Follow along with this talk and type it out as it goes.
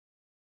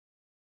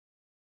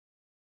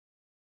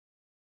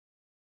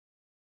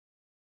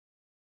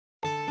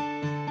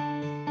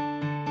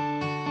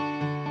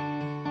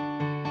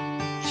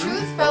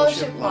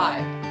Fellowship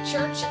Live,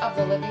 Church of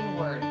the Living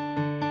Word.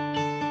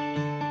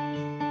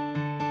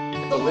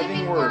 The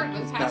Living Word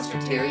with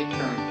Pastor Terry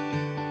Kern.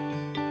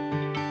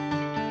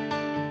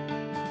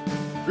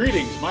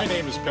 Greetings, my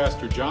name is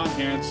Pastor John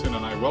Hanson,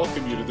 and I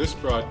welcome you to this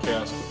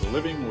broadcast of the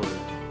Living Word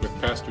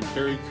with Pastor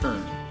Terry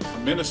Kern, a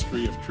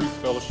ministry of Truth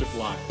Fellowship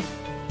Live.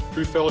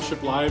 Truth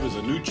Fellowship Live is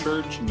a new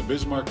church in the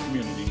Bismarck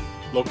community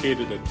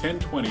located at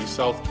 1020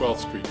 South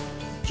 12th Street,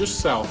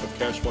 just south of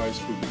Cashwise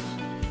Foods.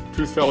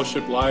 Truth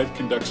Fellowship Live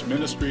conducts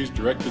ministries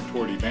directed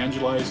toward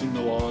evangelizing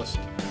the lost,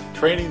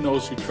 training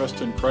those who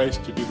trust in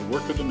Christ to do the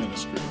work of the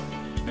ministry,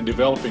 and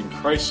developing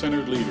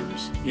Christ-centered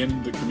leaders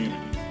in the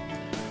community.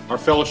 Our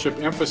fellowship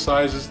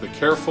emphasizes the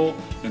careful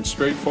and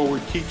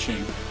straightforward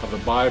teaching of the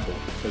Bible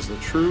as the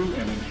true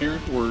and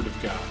inherent Word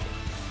of God.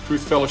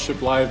 Truth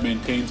Fellowship Live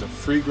maintains a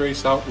free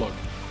grace outlook,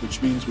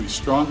 which means we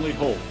strongly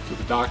hold to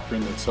the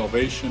doctrine that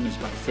salvation is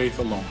by faith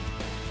alone.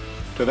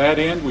 To that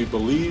end, we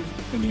believe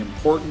in the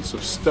importance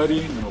of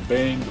studying and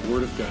obeying the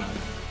Word of God.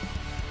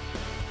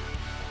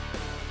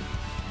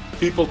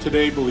 People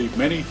today believe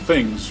many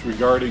things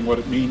regarding what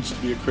it means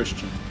to be a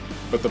Christian,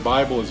 but the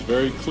Bible is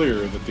very clear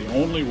that the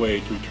only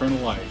way to eternal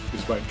life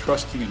is by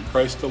trusting in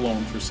Christ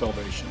alone for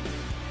salvation.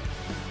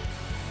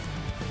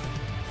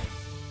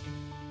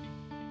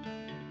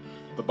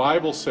 The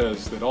Bible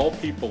says that all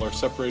people are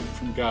separated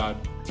from God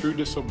through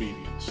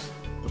disobedience.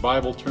 The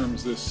Bible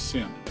terms this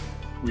sin.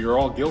 We are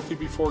all guilty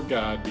before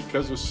God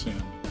because of sin,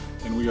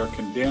 and we are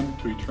condemned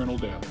to eternal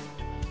death.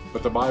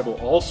 But the Bible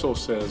also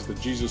says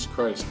that Jesus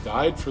Christ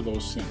died for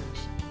those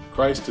sins.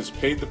 Christ has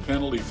paid the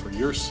penalty for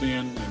your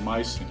sin and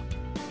my sin.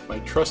 By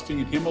trusting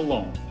in Him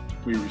alone,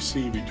 we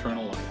receive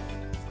eternal life.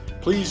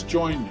 Please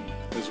join me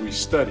as we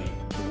study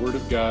the Word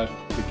of God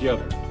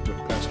together with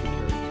Pastor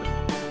Terry Kern.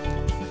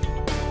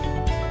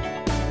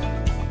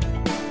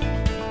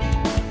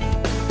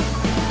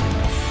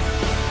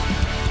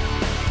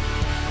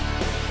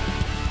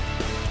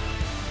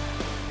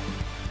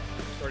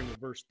 Starting with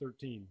verse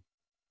 13.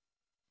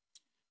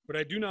 But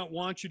I do not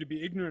want you to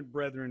be ignorant,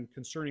 brethren,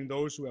 concerning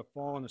those who have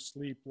fallen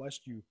asleep,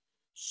 lest you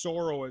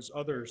sorrow as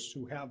others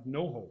who have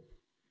no hope.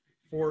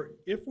 For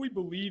if we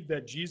believe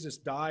that Jesus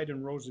died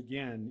and rose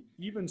again,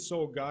 even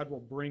so God will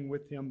bring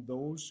with him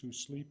those who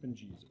sleep in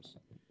Jesus.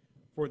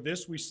 For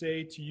this we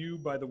say to you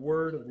by the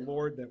word of the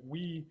Lord, that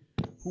we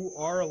who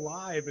are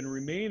alive and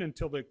remain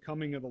until the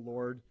coming of the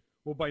Lord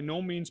will by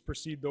no means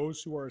precede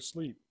those who are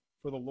asleep.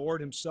 For the Lord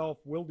himself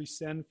will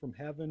descend from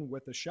heaven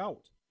with a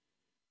shout,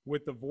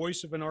 with the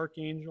voice of an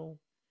archangel,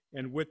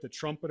 and with the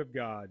trumpet of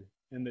God.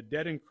 And the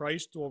dead in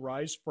Christ will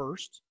rise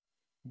first.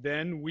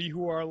 Then we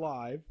who are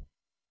alive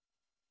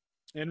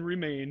and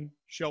remain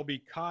shall be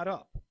caught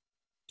up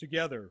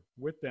together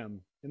with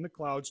them in the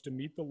clouds to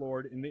meet the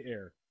Lord in the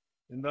air,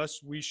 and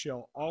thus we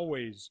shall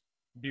always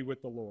be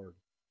with the Lord.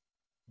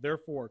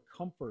 Therefore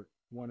comfort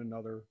one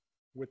another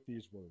with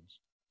these words.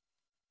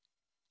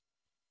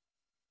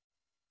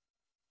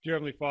 Dear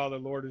Heavenly Father,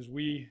 Lord, as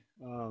we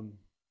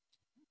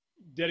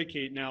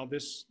dedicate now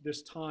this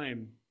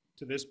time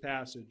to this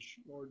passage,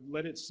 Lord,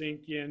 let it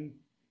sink in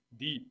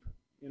deep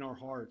in our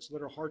hearts.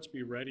 Let our hearts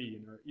be ready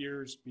and our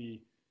ears be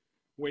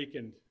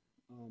wakened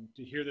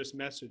to hear this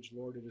message,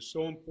 Lord. It is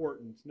so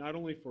important, not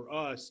only for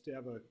us to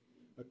have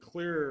a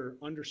clearer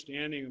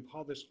understanding of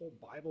how this whole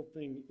Bible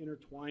thing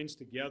intertwines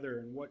together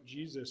and what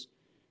Jesus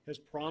has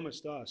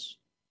promised us.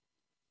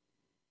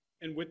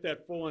 And with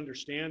that full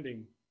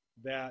understanding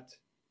that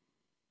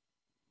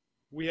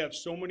we have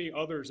so many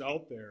others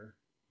out there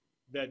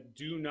that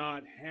do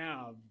not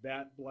have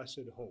that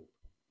blessed hope.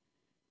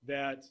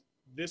 That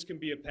this can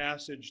be a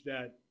passage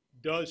that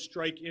does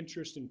strike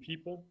interest in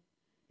people.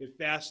 It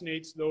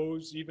fascinates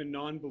those, even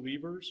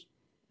non-believers,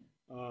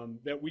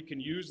 that we can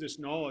use this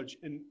knowledge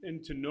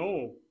and to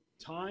know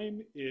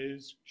time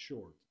is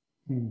short.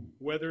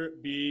 Whether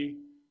it be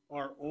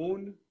our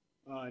own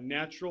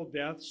natural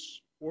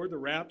deaths or the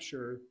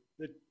rapture,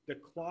 the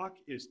clock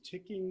is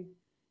ticking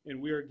and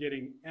we are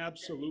getting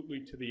absolutely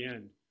to the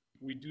end.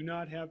 We do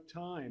not have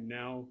time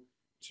now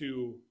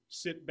to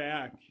sit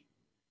back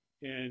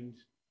and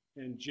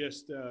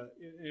just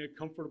in a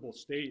comfortable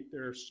state.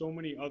 There are so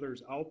many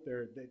others out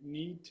there that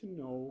need to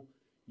know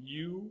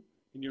you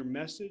and your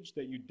message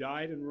that you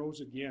died and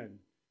rose again.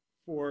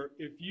 For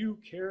if you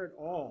care at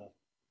all,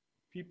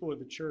 people of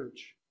the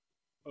church,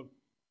 of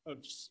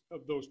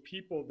those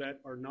people that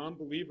are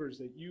non-believers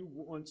that you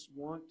once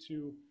want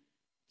to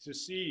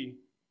see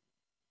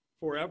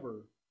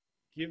forever,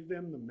 give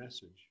them the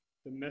message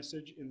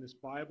in this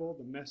Bible,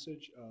 the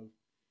message of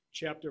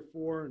chapter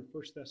 4 in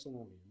 1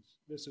 Thessalonians.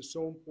 This is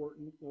so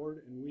important,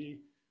 Lord, and we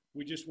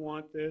just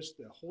want the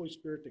Holy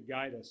Spirit to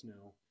guide us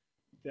now,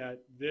 that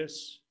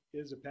this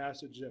is a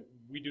passage that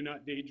we do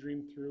not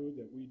daydream through,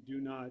 that we do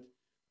not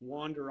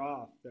wander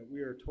off, that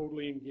we are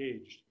totally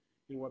engaged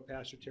in what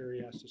Pastor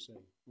Terry has to say.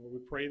 Lord, we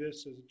pray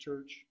this as a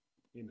church.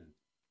 Amen.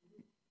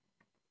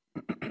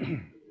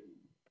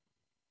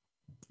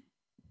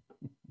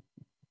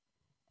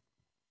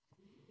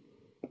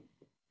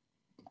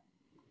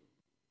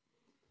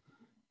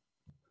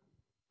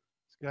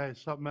 Guy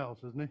is something else,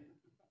 isn't he?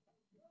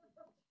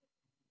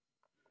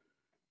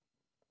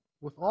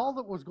 with all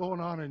that was going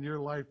on in your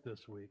life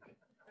this week,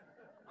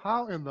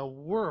 how in the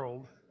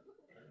world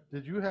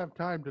did you have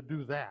time to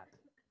do that?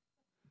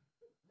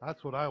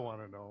 That's what I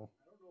want to know.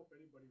 I don't know if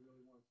anybody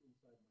really wants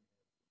inside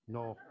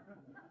No.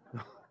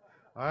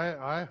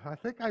 my I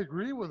think I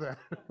agree with that.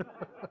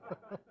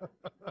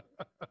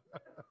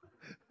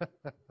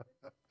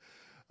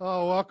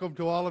 Oh, welcome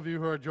to all of you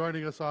who are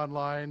joining us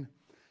online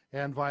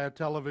and via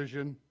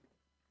television.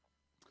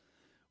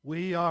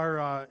 We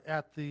are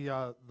at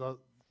the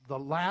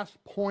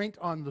last point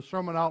on the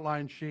sermon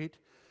outline sheet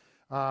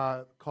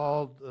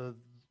called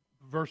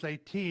verse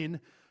 18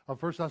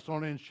 of 1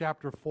 Thessalonians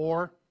chapter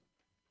 4.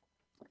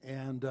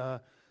 And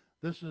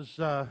this is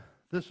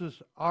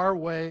our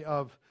way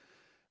of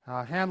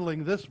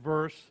handling this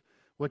verse,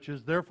 which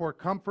is, therefore,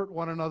 comfort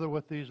one another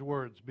with these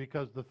words,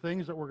 because the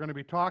things that we're going to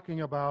be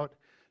talking about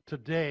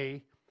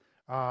today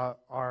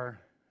are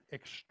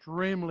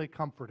extremely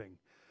comforting,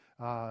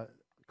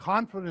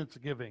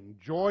 confidence-giving,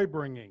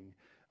 joy-bringing,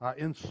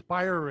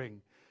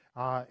 inspiring,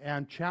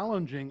 and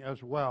challenging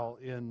as well,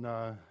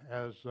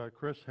 as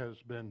Chris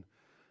has been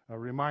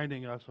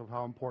reminding us of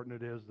how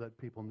important it is that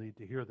people need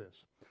to hear this.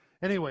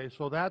 Anyway,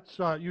 so that's,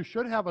 you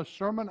should have a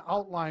sermon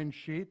outline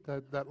sheet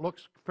that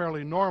looks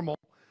fairly normal,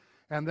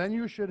 and then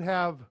you should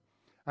have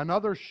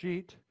another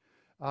sheet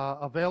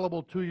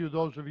available to you,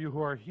 those of you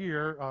who are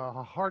here,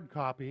 a hard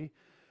copy,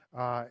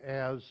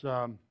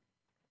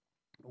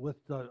 with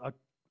a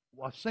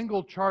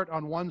single chart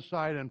on one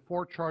side and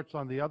 4 charts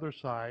on the other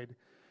side,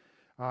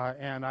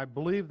 and I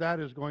believe that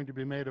is going to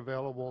be made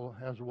available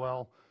as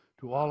well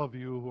to all of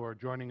you who are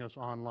joining us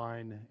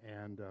online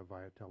and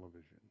via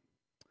television.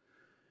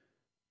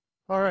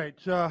 All right,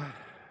 I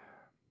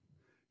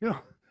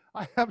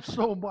have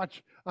so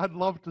much I'd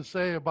love to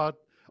say about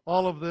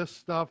all of this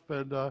stuff,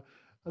 and there's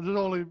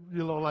only,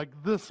 like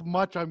this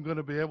much I'm going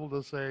to be able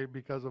to say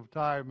because of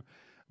time,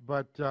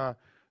 but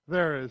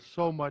there is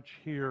so much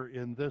here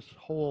in this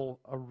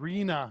whole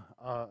arena,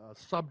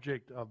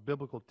 subject of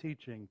biblical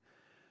teaching,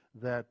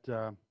 that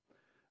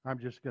I'm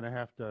just going to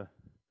have to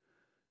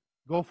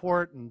go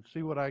for it and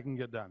see what I can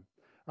get done.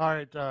 All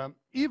right,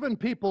 even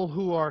people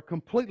who are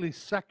completely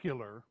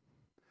secular,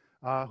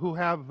 who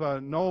have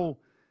no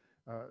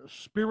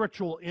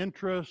spiritual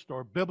interest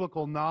or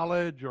biblical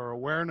knowledge or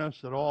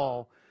awareness at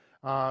all,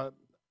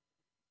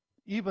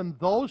 even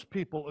those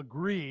people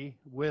agree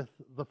with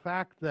the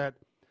fact that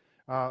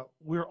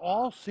we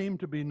all seem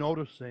to be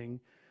noticing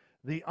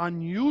the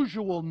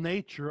unusual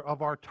nature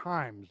of our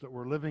times that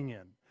we're living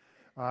in.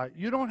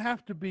 You don't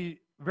have to be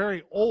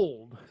very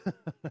old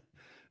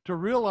to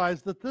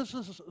realize that this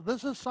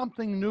is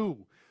something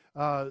new.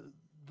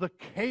 The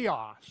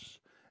chaos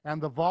and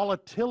the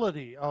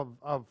volatility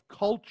of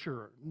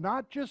culture,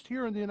 not just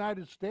here in the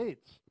United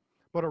States,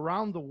 but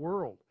around the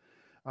world,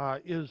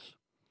 it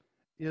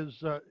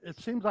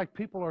seems like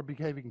people are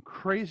behaving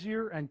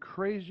crazier and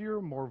crazier,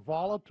 more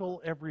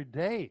volatile every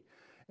day.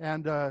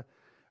 And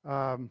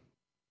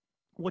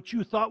what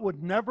you thought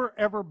would never,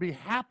 ever be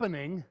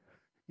happening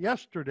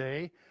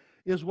yesterday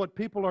is what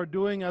people are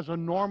doing as a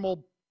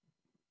normal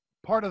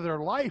part of their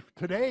life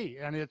today,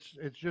 and it's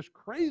just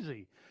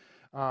crazy.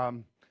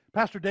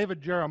 Pastor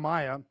David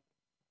Jeremiah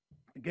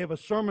gave a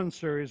sermon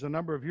series a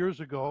number of years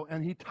ago,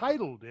 and he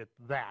titled it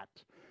that,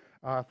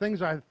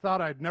 Things I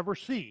Thought I'd Never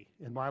See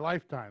in My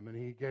Lifetime, and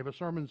he gave a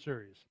sermon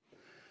series.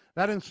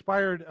 That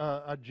inspired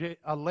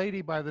a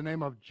lady by the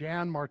name of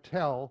Jan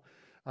Markell,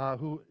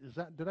 who,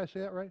 did I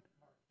say that right?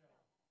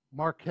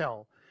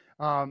 Markell,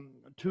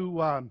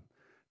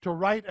 to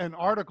write an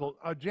article.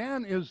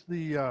 Jan is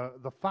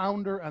the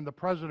founder and the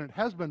president,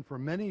 has been for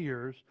many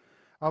years,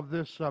 of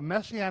this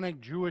Messianic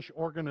Jewish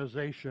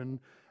organization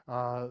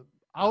out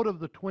of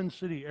the Twin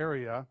City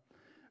area,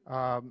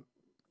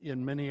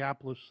 in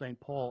Minneapolis, St.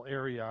 Paul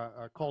area,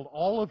 called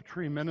Olive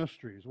Tree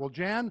Ministries. Well,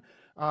 Jan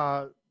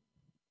kind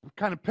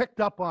of picked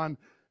up on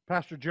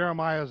Pastor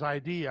Jeremiah's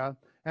idea,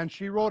 and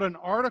she wrote an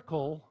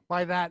article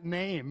by that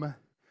name,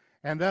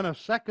 and then a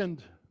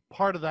second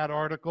part of that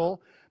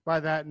article by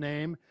that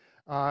name,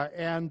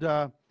 and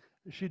I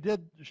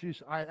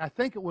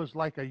think it was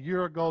like a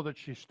year ago that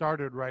she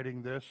started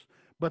writing this,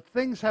 but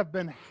things have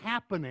been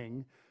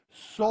happening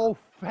so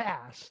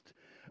fast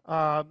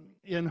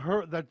in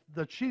her that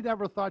she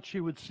never thought she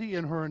would see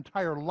in her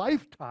entire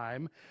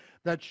lifetime,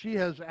 that she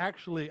has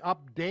actually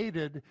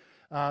updated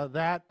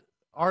that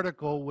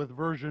article with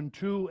version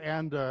 2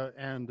 and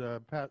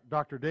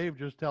Dr. Dave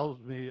just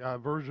tells me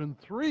version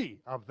 3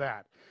 of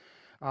that.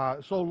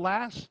 So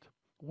last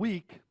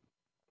week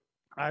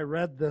I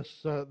read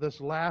this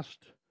last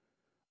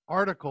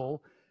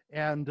article,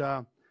 and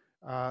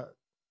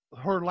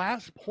her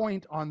last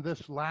point on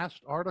this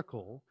last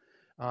article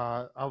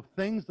of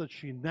things that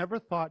she never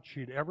thought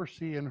she'd ever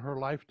see in her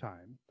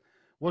lifetime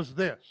was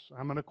this.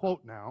 I'm going to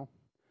quote now.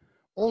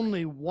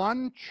 Only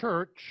one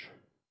church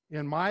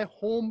in my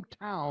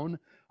hometown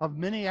of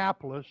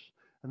Minneapolis,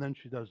 and then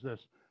she does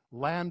this,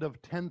 land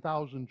of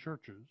 10,000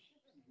 churches.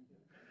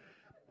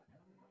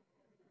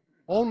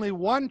 Only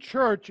one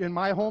church in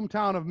my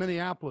hometown of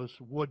Minneapolis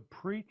would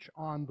preach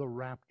on the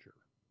rapture.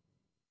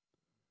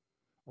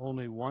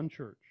 only one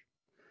church.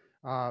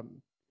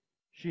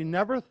 She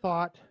never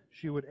thought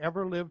she would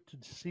ever live to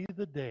see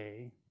the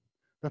day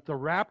that the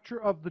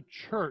rapture of the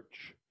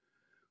church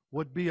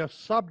would be a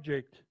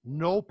subject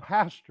no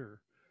pastor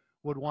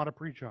would want to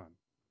preach on.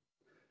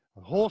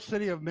 The whole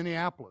city of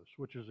Minneapolis,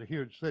 which is a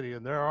huge city,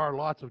 and there are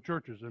lots of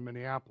churches in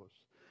Minneapolis,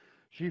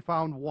 she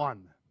found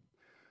one.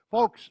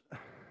 Folks,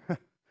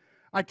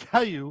 I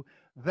tell you,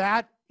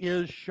 that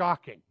is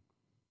shocking.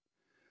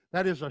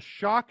 That is a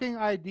shocking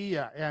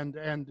idea, and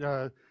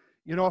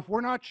you know, if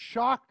we're not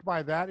shocked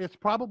by that, it's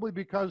probably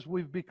because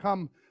we've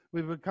become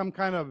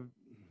kind of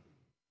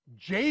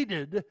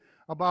jaded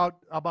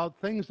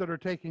about things that are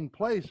taking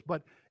place.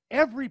 But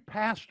every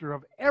pastor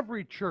of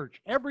every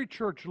church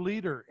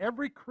leader,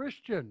 every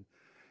Christian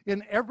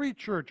in every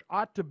church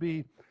ought to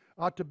be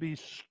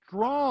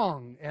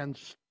strong and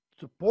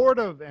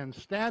supportive and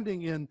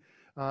standing in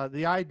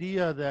the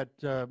idea that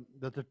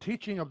the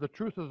teaching of the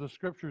truth of the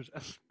Scriptures,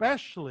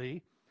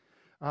 especially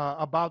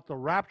about the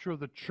rapture of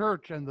the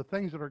church and the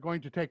things that are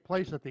going to take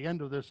place at the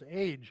end of this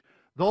age,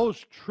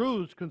 those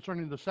truths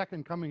concerning the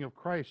second coming of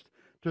Christ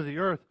to the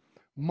earth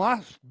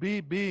must be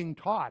being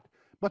taught,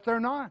 but they're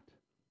not.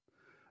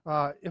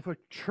 If a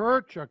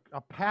church,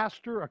 a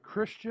pastor, a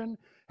Christian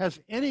has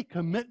any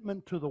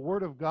commitment to the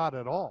Word of God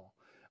at all,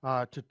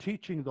 to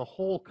teaching the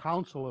whole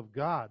counsel of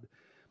God,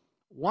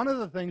 one of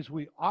the things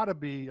we ought to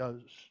be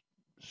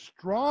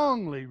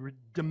strongly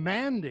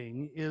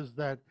demanding is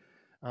that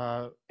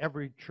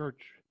every church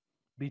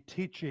be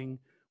teaching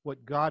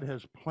what God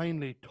has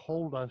plainly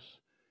told us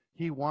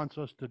He wants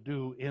us to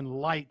do in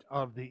light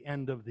of the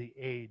end of the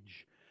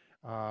age.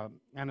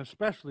 And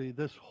especially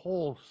this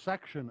whole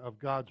section of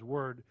God's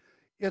Word.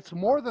 It's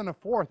more than a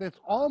fourth. It's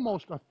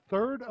almost a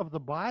third of the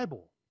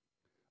Bible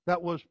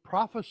that was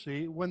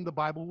prophecy when the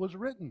Bible was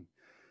written.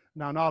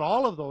 Now, not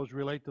all of those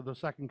relate to the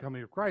second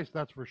coming of Christ,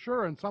 that's for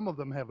sure, and some of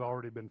them have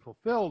already been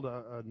fulfilled,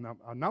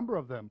 a number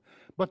of them.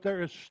 But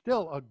there is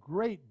still a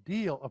great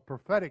deal of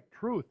prophetic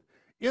truth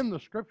in the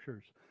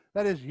Scriptures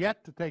that is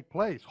yet to take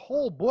place.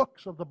 Whole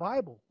books of the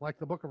Bible, like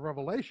the book of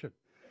Revelation,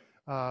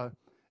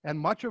 and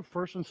much of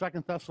 1st and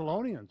 2nd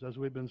Thessalonians, as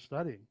we've been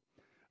studying,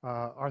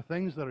 are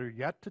things that are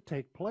yet to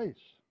take place.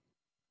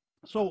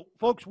 So,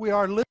 folks, we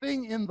are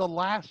living in the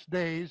last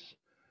days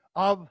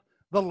of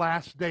the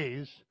last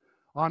days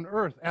on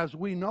earth as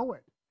we know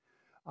it.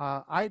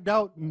 I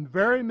doubt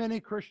very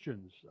many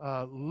Christians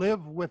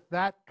live with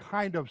that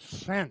kind of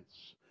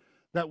sense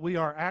that we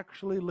are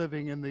actually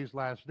living in these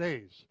last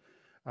days.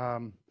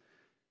 The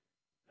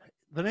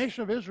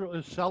nation of Israel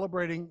is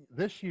celebrating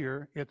this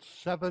year its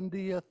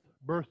 70th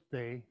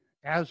birthday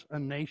as a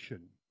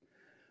nation.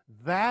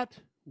 That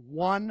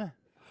one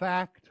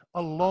fact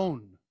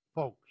alone,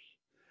 folks,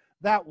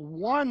 that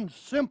one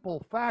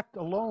simple fact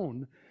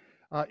alone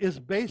is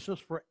basis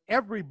for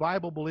every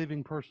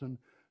Bible-believing person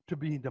to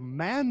be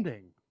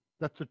demanding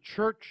that the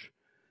church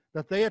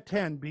that they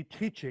attend be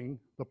teaching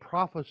the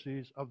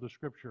prophecies of the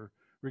Scripture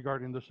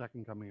regarding the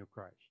second coming of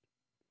Christ.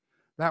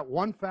 That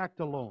one fact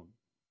alone.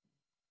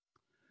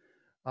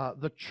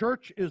 The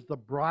church is the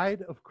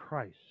bride of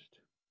Christ,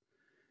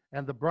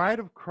 and the bride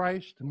of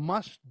Christ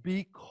must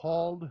be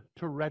called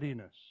to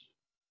readiness.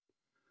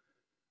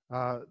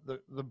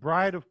 The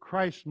bride of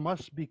Christ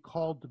must be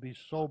called to be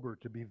sober,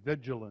 to be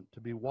vigilant, to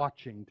be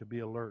watching, to be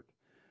alert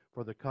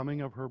for the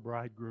coming of her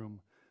bridegroom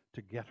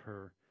to get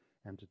her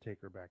and to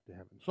take her back to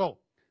heaven. So,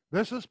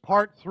 this is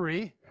part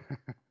 3.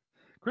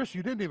 Chris,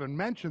 you didn't even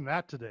mention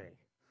that today.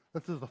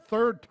 This is the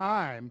third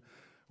time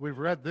we've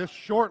read this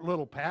short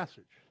little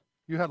passage.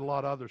 You had a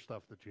lot of other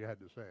stuff that you had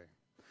to say.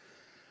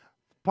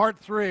 Part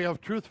 3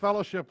 of Truth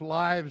Fellowship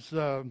Live's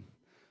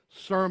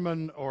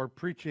sermon or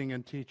preaching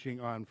and teaching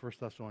on 1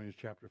 Thessalonians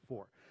chapter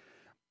 4.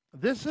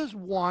 This is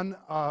one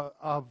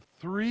of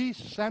 3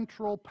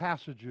 central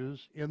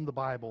passages in the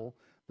Bible,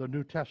 the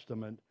New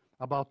Testament,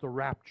 about the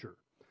rapture.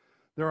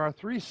 There are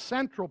 3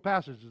 central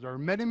passages. There are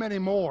many, many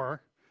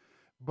more,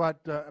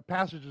 but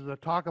passages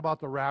that talk about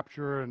the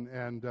rapture,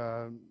 and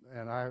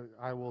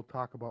I will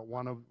talk about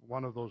one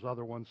of those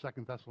other ones,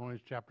 2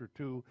 Thessalonians chapter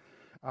 2.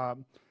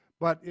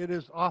 But it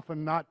is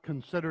often not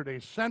considered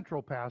a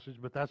central passage,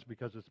 but that's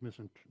because it's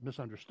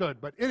misunderstood.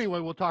 But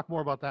anyway, we'll talk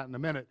more about that in a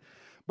minute.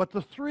 But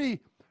the 3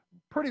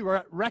 pretty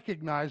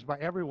recognized by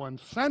everyone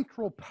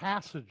central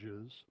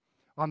passages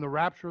on the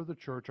rapture of the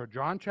church are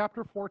John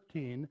chapter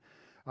 14,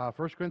 1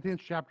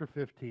 Corinthians chapter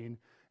 15,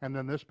 and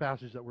then this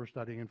passage that we're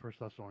studying in 1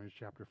 Thessalonians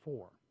chapter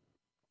 4.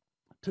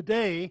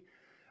 Today,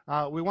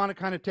 we want to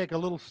kind of take a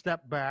little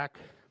step back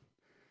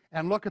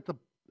and look at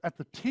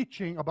the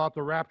teaching about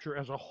the rapture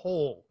as a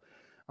whole,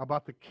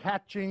 about the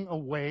catching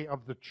away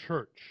of the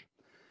church.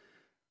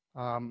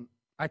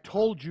 I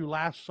told you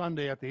last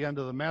Sunday at the end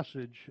of the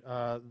message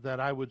that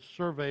I would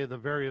survey the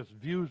various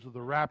views of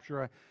the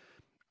rapture.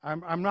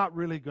 I'm not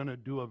really going to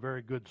do a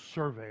very good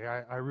survey.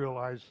 I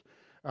realize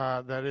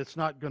that it's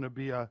not going to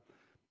be a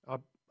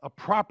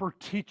proper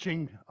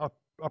teaching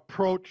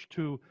approach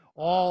to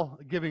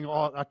giving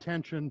all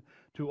attention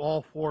to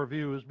all 4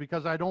 views,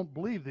 because I don't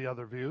believe the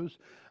other views.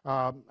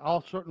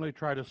 I'll certainly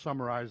try to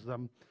summarize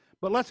them.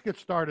 But let's get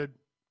started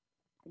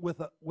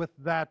with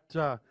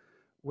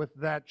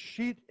that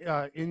sheet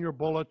in your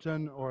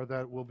bulletin, or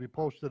that will be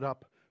posted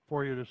up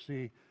for you to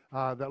see,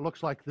 that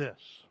looks like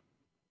this.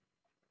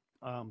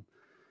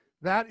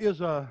 That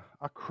is a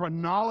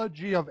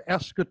chronology of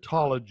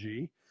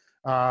eschatology.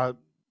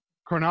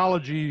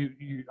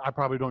 Chronology, I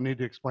probably don't need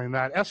to explain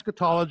that.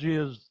 Eschatology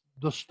is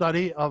the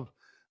study of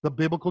the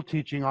biblical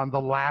teaching on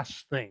the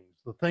last things,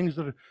 the things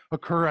that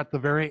occur at the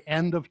very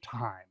end of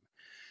time,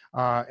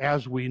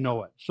 as we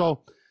know it.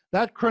 So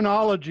that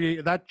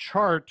chronology, that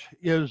chart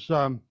is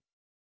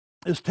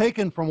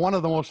taken from one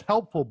of the most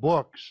helpful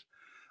books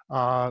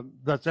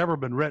that's ever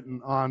been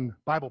written on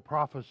Bible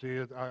prophecy.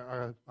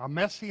 A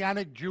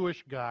Messianic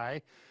Jewish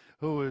guy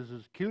who is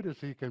as cute as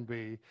he can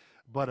be,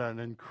 but an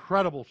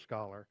incredible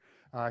scholar.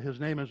 His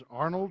name is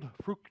Arnold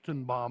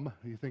Fruchtenbaum.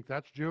 You think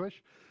that's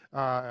Jewish?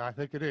 I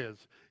think it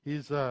is.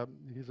 He's a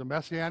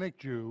Messianic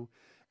Jew,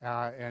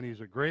 and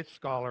he's a great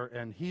scholar,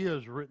 and he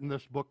has written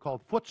this book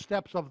called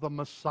Footsteps of the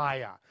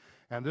Messiah.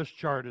 And this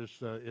chart is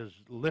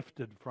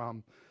lifted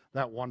from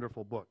that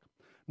wonderful book.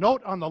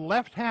 Note on the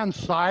left-hand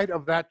side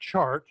of that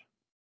chart,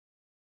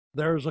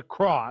 there's a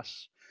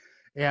cross.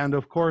 And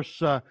of course,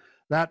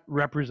 that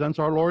represents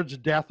our Lord's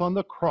death on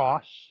the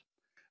cross,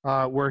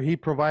 where he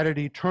provided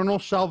eternal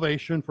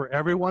salvation for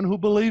everyone who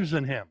believes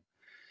in him.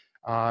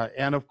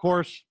 And of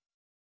course,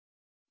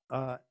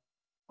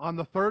 on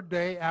the third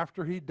day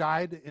after he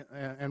died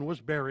and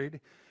was buried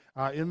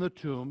in the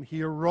tomb,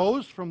 he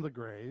arose from the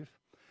grave.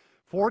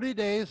 40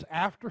 days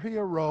after he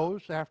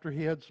arose, after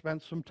he had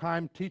spent some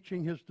time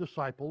teaching his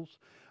disciples,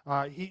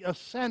 he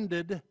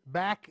ascended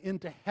back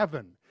into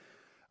heaven.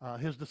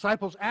 His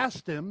disciples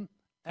asked him,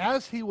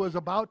 as he was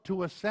about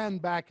to ascend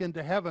back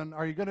into heaven,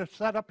 "Are you going to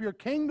set up your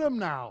kingdom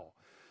now?"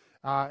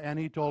 And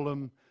he told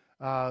them,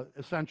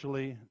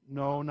 essentially,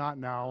 "No, not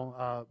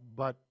now,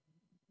 but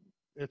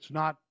it's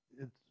not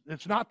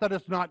that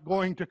it's not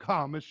going to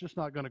come, it's just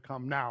not going to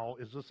come now,"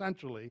 is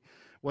essentially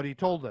what he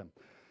told them.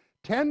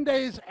 10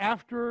 days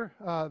after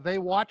they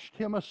watched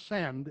him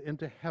ascend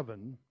into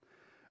heaven,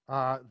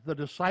 the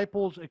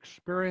disciples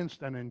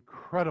experienced an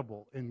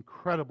incredible,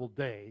 incredible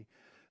day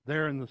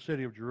there in the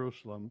city of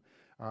Jerusalem.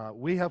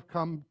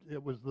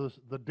 It was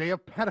the day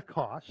of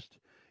Pentecost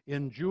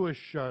in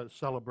Jewish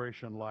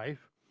celebration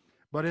life,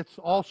 but it's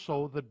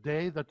also the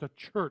day that the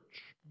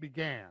church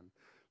began,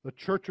 the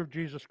Church of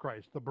Jesus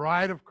Christ, the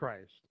bride of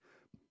Christ.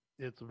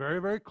 It's very,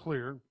 very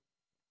clear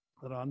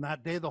that on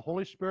that day the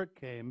Holy Spirit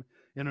came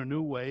in a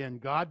new way, and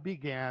God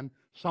began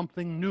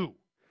something new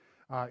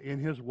in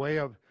his way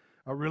of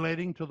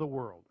relating to the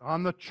world.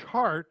 On the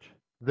chart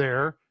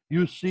there,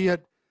 you see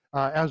it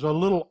as a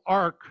little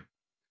arc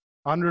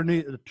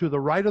underneath, to the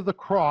right of the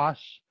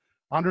cross,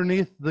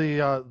 underneath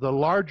the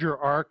larger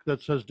arc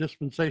that says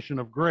dispensation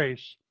of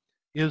grace,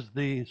 is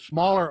the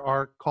smaller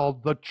arc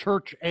called the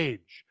church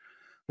age.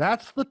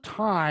 That's the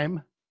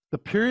time, the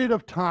period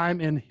of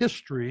time in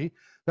history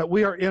that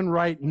we are in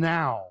right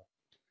now.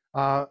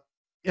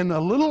 In a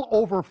little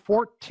over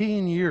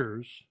 14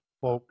 years,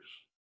 folks,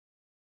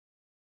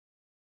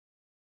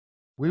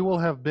 we will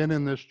have been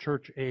in this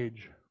church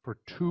age for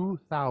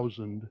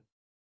 2,000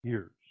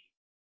 years.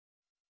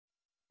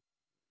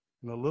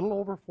 In a little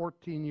over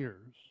 14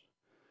 years,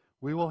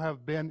 we will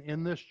have been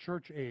in this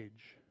church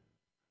age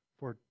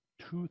for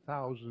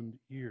 2,000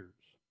 years.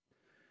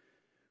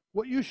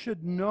 What you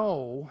should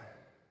know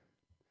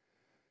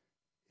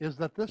is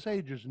that this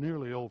age is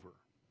nearly over.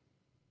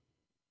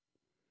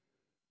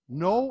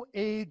 No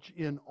age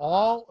in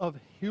all of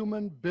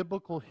human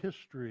biblical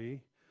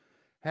history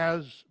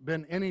has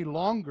been any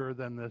longer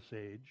than this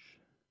age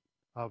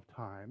of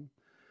time.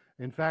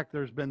 In fact,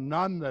 there's been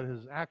none that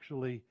has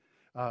actually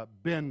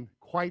been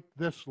quite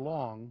this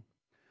long.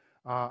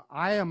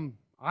 I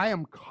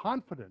am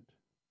confident,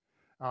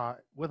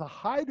 with a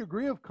high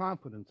degree of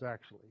confidence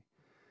actually,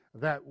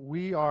 that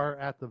we are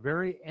at the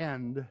very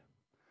end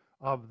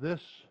of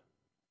this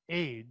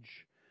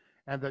age,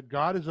 and that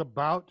God is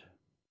about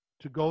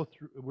to go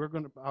through,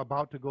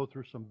 about to go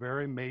through some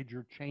very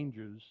major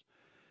changes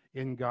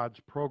in God's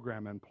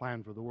program and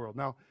plan for the world.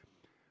 Now,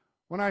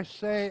 when I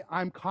say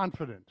I'm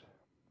confident,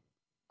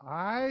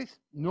 I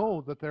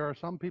know that there are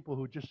some people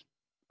who just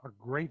are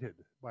grated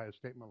by a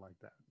statement like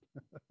that.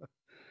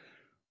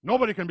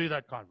 Nobody can be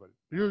that confident.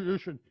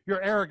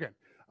 You're arrogant.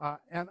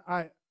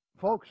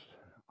 Folks,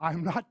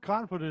 I'm not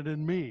confident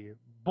in me.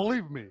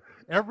 Believe me,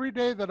 every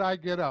day that I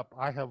get up,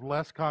 I have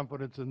less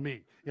confidence in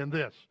me, in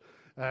this.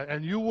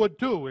 And you would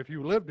too if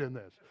you lived in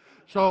this.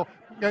 So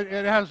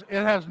it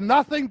has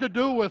nothing to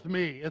do with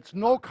me. It's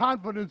no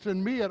confidence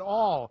in me at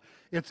all.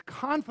 It's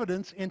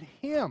confidence in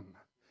Him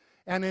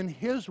and in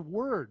His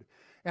Word.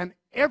 And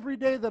every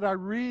day that I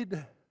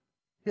read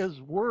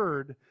His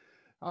Word,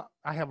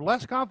 I have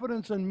less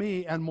confidence in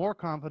me and more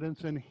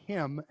confidence in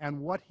Him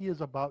and what He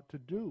is about to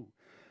do.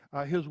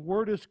 His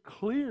Word is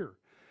clear.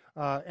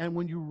 And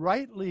when you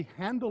rightly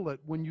handle it,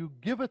 when you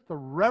give it the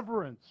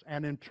reverence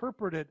and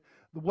interpret it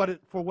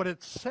for what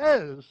it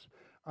says,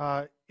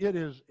 it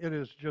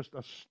is just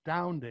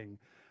astounding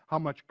how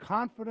much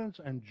confidence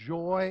and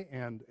joy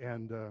and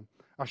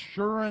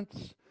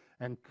assurance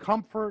and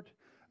comfort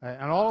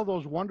and all of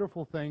those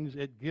wonderful things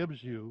it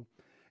gives you.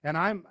 And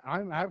I'm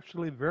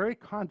actually very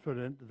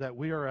confident that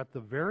we are at the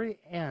very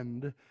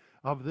end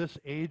of this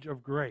age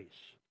of grace.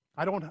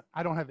 I don't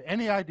have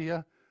any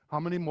idea how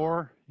many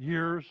more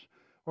years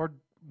or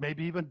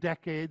maybe even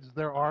decades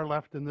there are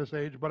left in this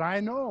age, but I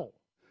know,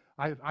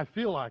 I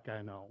feel like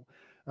I know,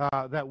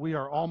 that we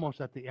are almost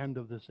at the end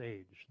of this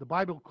age. The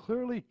Bible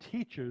clearly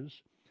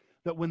teaches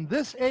that when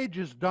this age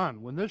is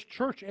done, when this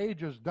church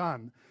age is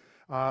done,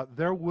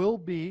 there will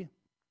be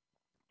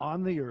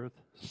on the earth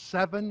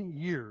 7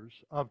 years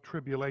of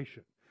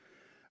tribulation.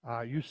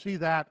 You see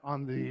that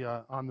on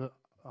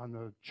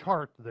the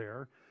chart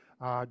there.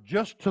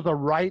 Just to the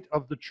right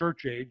of the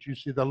church age, you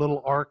see the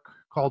little arc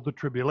called the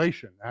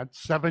tribulation. That's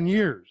 7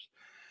 years.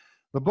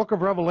 The book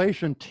of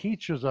Revelation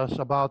teaches us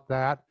about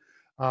that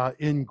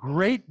in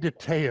great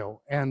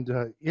detail,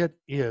 and it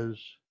is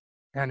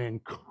an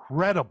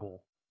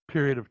incredible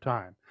period of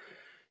time.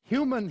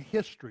 Human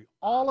history,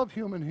 all of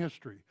human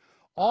history,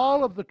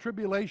 all of the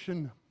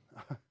tribulation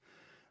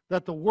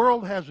that the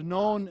world has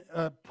known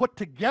put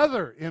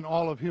together in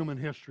all of human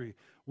history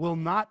will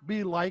not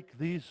be like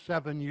these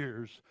 7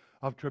 years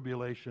of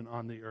tribulation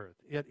on the earth.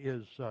 It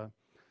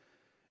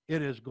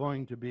is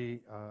going to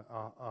be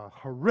a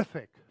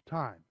horrific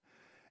time.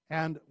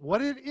 And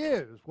what it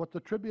is, what the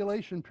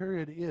tribulation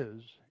period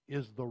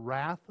is the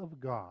wrath of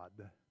God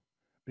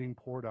being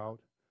poured out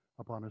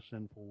upon a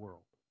sinful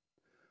world.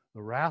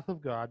 The wrath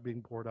of God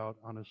being poured out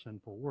on a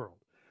sinful world.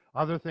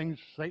 Other things,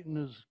 Satan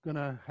is going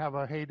to have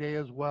a heyday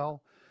as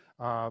well,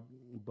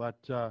 but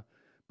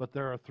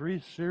there are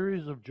 3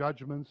 series of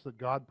judgments that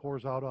God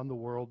pours out on the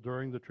world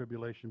during the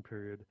tribulation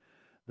period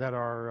that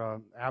are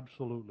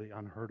absolutely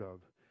unheard of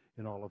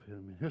in all of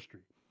human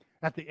history.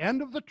 At the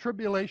end of the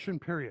tribulation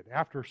period,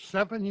 after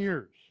 7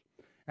 years,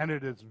 and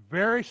it is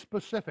very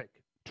specific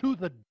to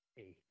the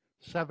day,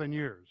 7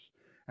 years,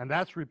 and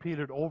that's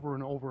repeated over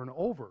and over and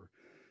over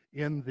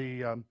in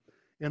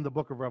the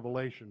book of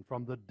Revelation,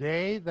 from the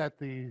day that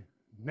the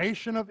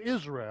nation of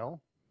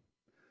Israel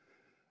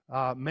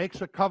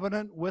makes a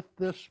covenant with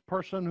this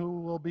person who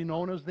will be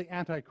known as the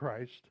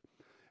Antichrist,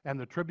 and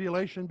the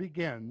tribulation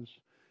begins.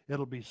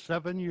 It'll be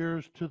 7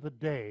 years to the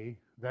day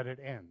that it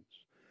ends.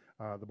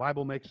 The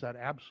Bible makes that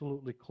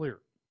absolutely clear.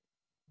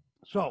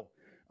 So,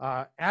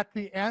 at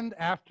the end,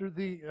 after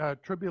the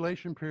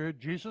tribulation period,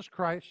 Jesus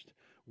Christ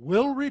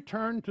will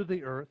return to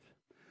the earth,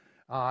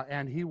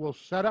 and he will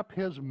set up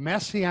his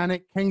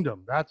messianic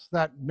kingdom. That's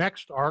that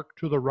next arc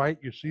to the right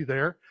you see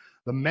there,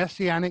 the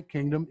messianic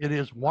kingdom. It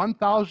is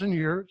 1,000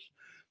 years.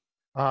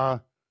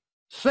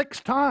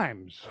 6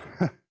 times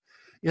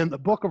in the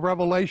book of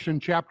Revelation,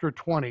 chapter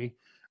 20,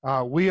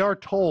 we are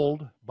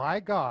told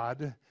by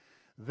God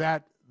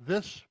that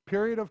this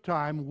period of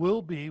time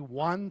will be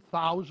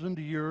 1,000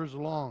 years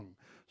long.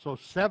 So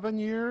 7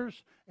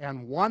 years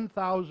and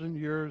 1,000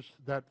 years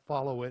that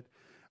follow it,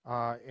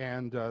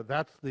 and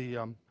that's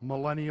the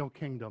millennial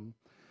kingdom.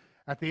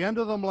 At the end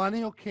of the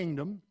millennial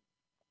kingdom,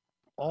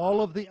 all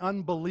of the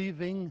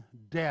unbelieving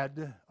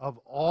dead of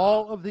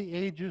all of the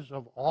ages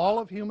of all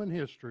of human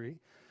history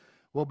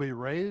will be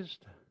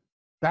raised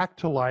back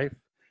to life.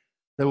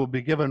 They will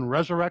be given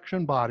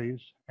resurrection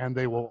bodies, and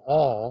they will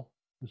all,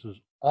 this is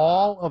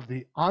all of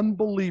the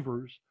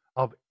unbelievers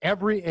of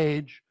every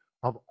age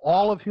of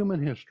all of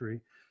human history,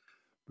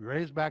 be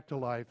raised back to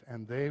life,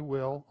 and they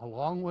will,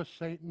 along with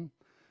Satan,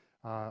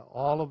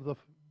 all of the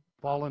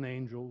fallen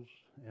angels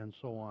and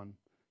so on,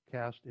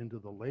 cast into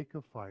the lake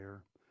of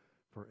fire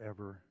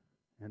forever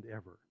and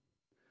ever.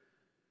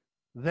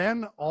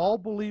 Then all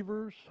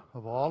believers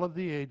of all of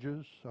the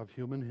ages of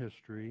human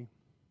history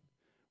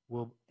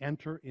will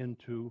enter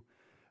into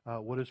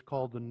what is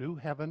called the new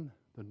heaven,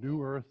 the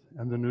new earth,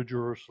 and the new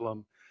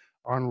Jerusalem.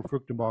 Arnold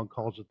Fruchtenbaum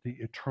calls it the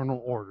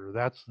eternal order.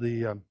 That's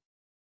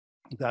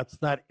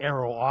that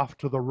arrow off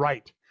to the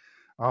right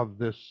of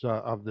this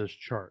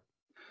chart.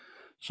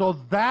 So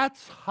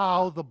that's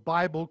how the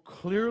Bible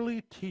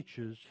clearly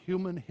teaches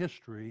human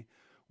history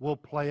will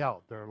play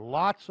out. There are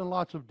lots and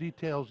lots of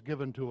details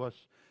given to us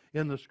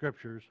in the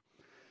Scriptures.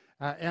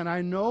 And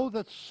I know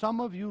that some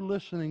of you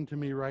listening to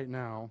me right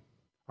now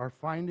are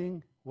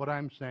finding what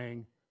I'm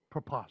saying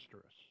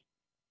preposterous.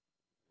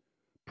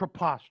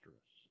 Preposterous.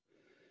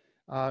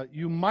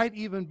 You might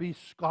even be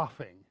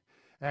scoffing,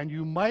 and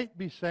you might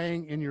be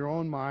saying in your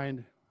own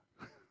mind,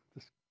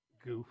 this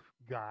goof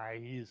guy,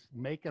 he's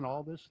making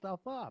all this stuff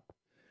up.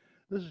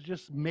 This is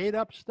just made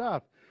up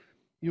stuff.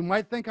 You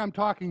might think I'm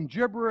talking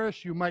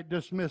gibberish. You might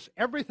dismiss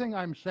everything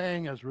I'm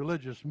saying as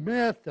religious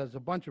myth, as a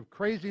bunch of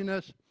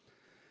craziness.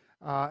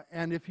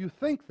 And if you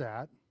think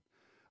that,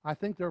 I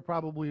think there are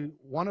probably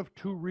 1 of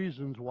 2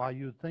 reasons why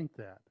you think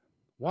that.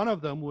 One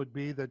of them would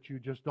be that you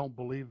just don't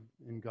believe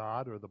in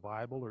God or the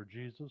Bible or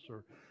Jesus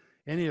or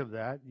any of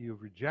that.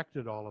 You've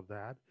rejected all of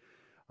that.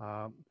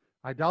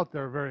 I doubt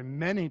there are very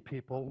many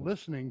people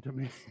listening to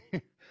me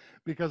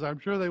because I'm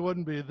sure they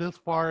wouldn't be this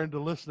far into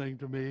listening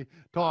to me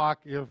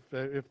talk if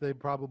they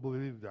probably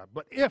believe that.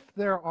 But if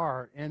there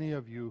are any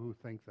of you who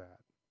think that,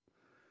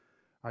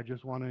 I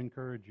just want to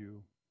encourage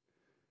you.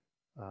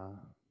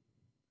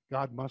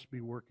 God must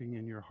be working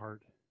in your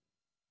heart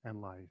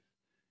and life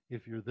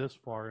if you're this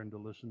far into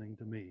listening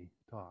to me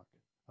talk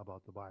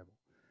about the Bible.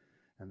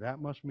 And that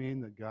must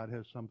mean that God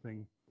has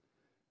something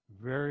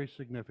very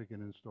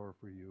significant in store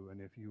for you, and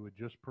if you would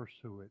just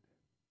pursue it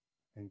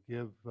and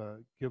give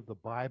the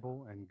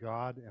Bible and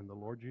God and the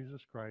Lord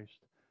Jesus Christ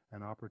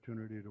an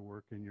opportunity to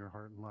work in your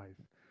heart and life,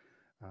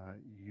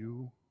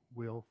 you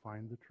will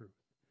find the truth,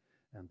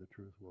 and the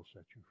truth will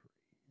set you free,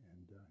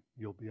 and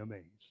you'll be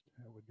amazed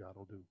at what God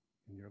will do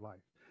in your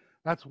life.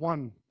 That's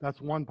one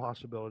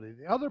possibility.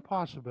 The other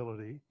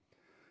possibility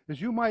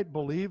is you might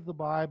believe the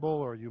Bible,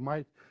 or you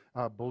might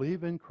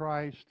believe in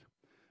Christ,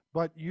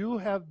 but you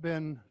have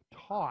been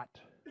taught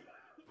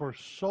for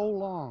so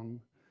long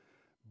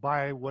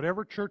by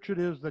whatever church it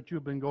is that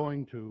you've been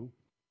going to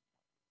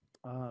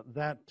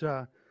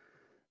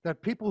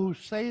that people who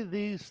say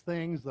these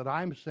things that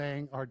I'm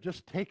saying are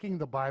just taking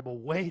the Bible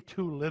way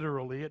too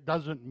literally. It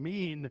doesn't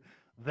mean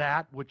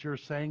that what you're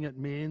saying it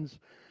means.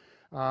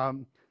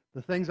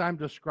 The things I'm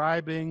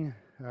describing,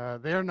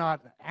 they're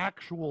not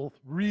actual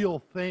real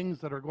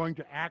things that are going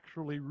to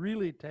actually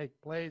really take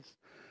place.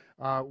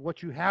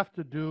 What you have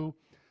to do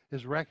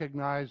is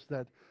recognize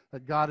that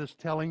God is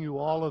telling you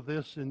all of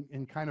this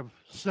in kind of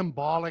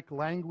symbolic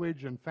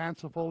language and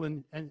fanciful,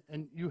 and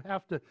you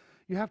have to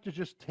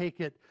just take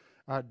it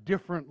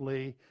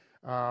differently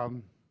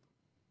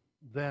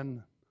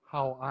than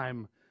how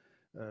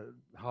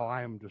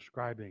I'm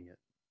describing it.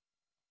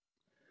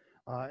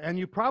 And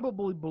you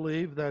probably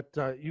believe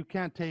that you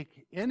can't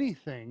take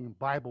anything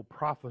Bible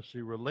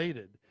prophecy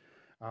related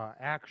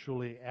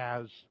actually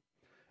as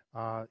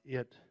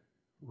it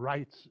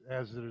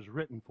is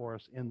written for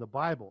us in the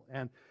Bible.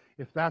 And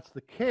if that's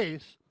the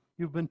case,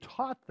 you've been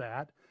taught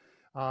that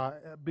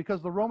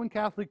because the Roman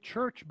Catholic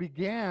Church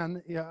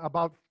began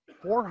about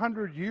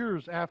 400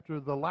 years after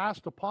the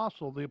last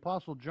apostle, the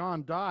Apostle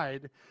John,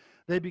 died.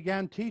 They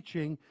began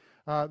teaching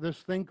this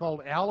thing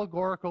called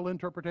allegorical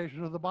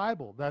interpretation of the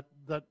Bible, that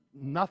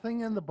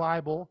nothing in the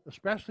Bible,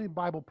 especially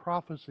Bible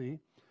prophecy,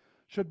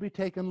 should be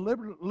taken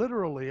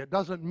literally. It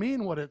doesn't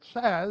mean what it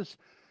says.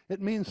 It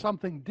means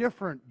something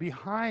different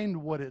behind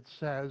what it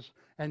says,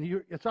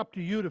 and it's up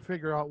to you to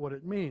figure out what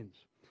it means.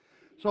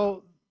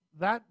 So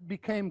that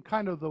became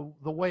kind of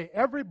the way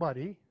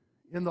everybody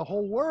in the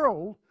whole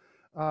world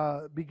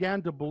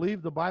began to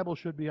believe the Bible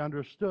should be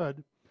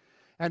understood.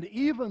 And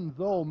even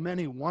though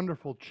many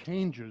wonderful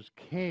changes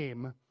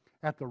came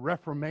at the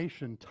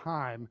Reformation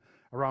time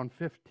around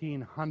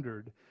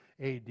 1500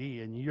 AD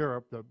in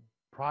Europe, the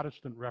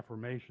Protestant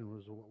Reformation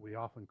was what we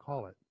often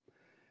call it,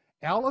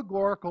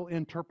 allegorical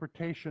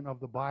interpretation of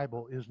the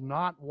Bible is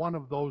not one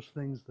of those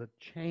things that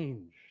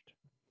changed.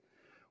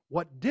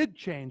 What did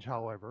change,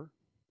 however,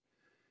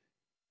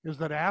 is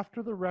that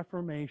after the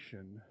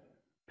Reformation,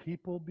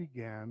 people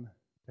began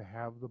to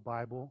have the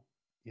Bible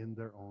in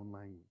their own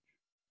language.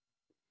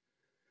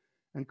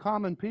 And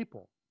common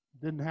people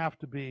didn't have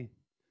to be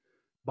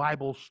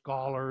Bible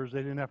scholars, they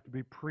didn't have to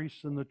be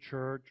priests in the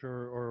church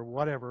or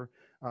whatever.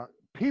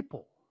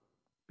 People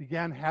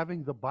began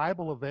having the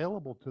Bible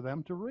available to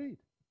them to read.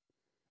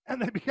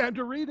 And they began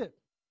to read it.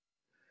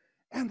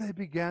 And they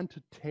began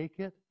to take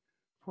it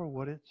for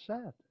what it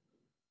said,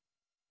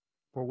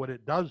 for what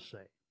it does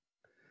say.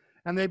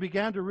 And they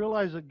began to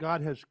realize that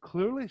God has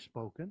clearly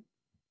spoken.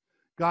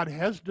 God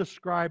has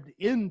described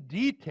in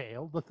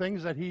detail the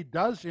things that He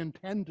does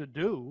intend to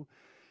do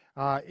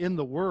in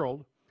the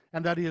world,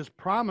 and that He has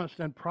promised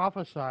and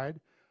prophesied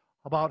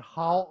about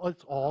how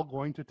it's all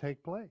going to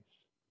take place.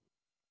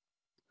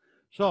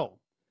 So,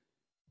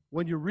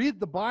 when you read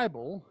the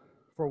Bible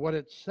for what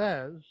it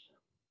says,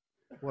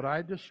 what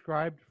I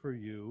described for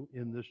you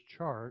in this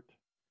chart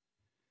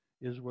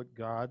is what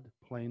God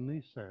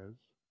plainly says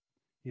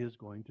He is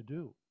going to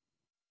do.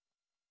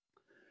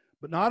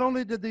 But not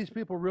only did these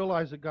people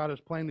realize that God has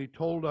plainly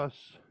told us,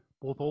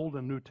 both Old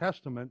and New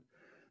Testament,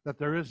 that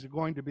there is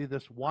going to be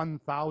this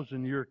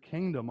 1,000-year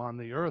kingdom on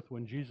the earth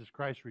when Jesus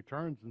Christ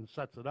returns and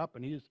sets it up,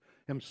 and He's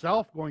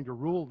Himself going to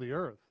rule the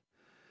earth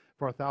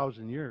for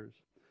 1,000 years.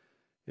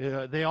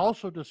 They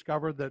also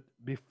discovered that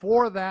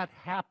before that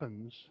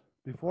happens,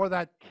 before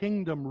that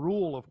kingdom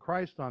rule of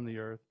Christ on the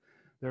earth,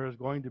 there is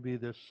going to be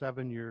this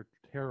 7-year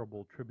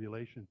terrible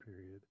tribulation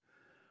period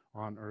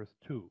on earth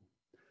too.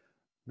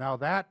 Now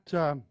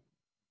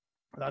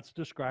that's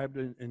described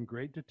in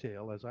great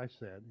detail, as I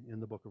said, in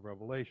the book of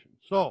Revelation.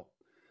 So,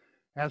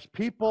 as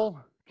people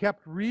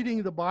kept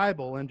reading the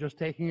Bible and just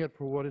taking it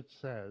for what it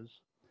says,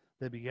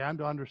 they began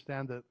to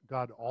understand that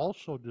God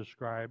also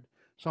described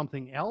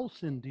something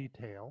else in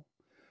detail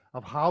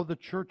of how the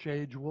church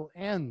age will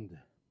end.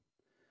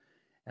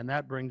 And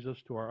that brings us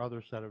to our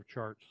other set of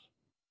charts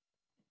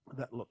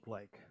that look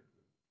like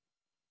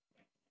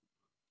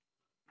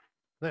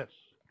this.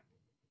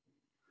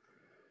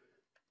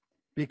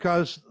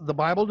 Because the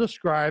Bible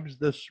describes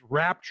this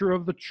rapture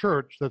of the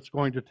church that's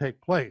going to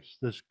take place,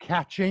 this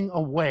catching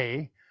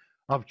away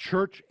of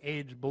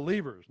church-age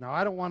believers. Now,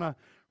 I don't want to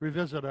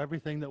revisit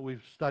everything that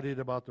we've studied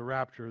about the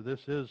rapture.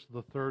 This is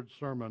the third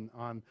sermon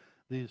on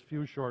these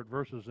few short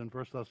verses in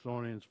 1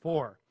 Thessalonians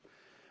 4.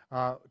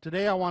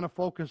 Today I want to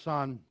focus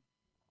on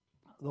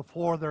the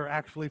four. There are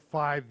actually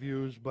 5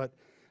 views, but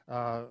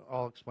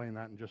I'll explain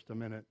that in just a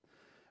minute.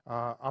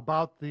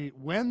 About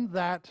when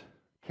that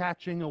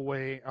catching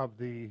away of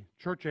the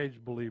church-age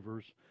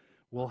believers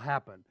will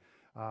happen.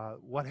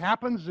 What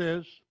happens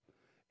is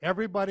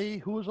everybody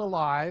who is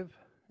alive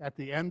at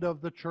the end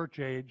of the church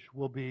age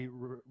will be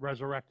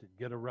resurrected,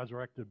 get a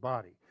resurrected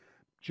body.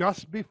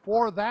 Just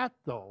before that,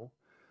 though,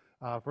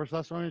 1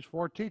 Thessalonians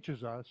 4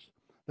 teaches us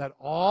that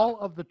all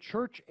of the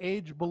church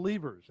age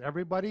believers,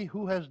 everybody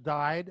who has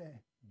died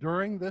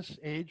during this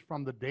age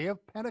from the day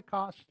of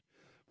Pentecost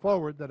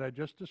forward that I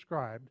just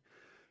described,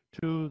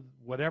 to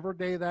whatever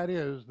day that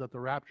is that the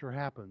rapture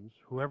happens,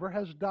 whoever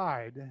has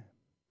died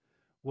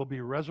will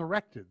be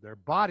resurrected. Their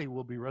body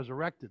will be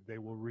resurrected. They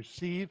will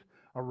receive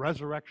a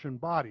resurrection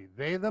body.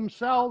 They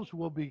themselves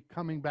will be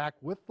coming back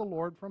with the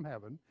Lord from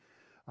heaven,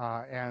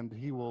 and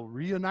he will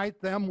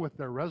reunite them with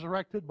their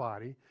resurrected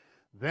body.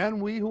 Then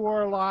we who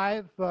are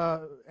alive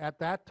at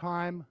that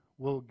time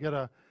will get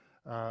a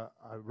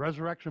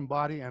resurrection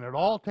body, and it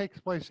all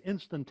takes place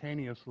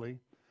instantaneously.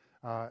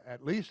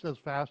 At least as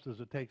fast as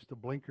it takes to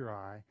blink your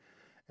eye.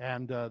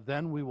 And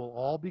then we will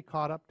all be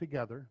caught up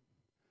together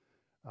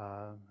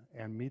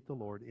and meet the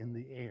Lord in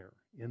the air,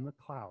 in the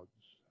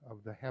clouds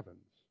of the heavens.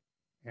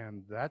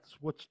 And that's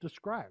what's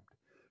described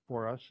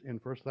for us in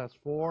 1 Thess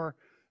 4,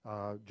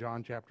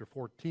 John chapter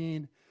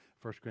 14,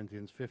 1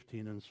 Corinthians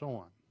 15, and so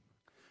on.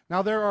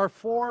 Now there are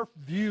 4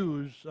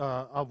 views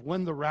of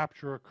when the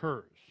rapture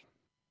occurs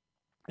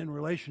in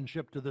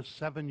relationship to the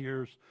 7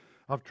 years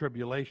of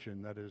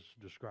tribulation that is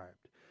described.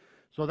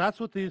 So that's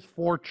what these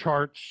 4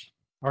 charts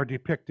are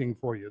depicting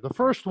for you. The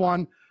first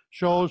one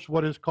shows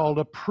what is called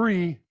a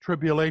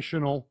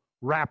pre-tribulational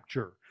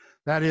rapture.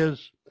 That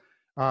is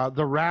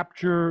the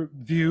rapture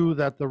view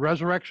that the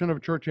resurrection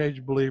of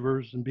church-age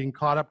believers and being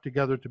caught up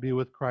together to be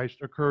with Christ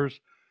occurs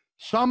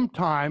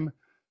sometime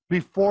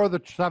before the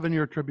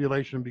 7-year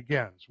tribulation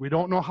begins. We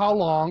don't know how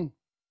long.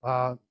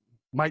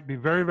 Might be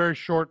very, very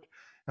short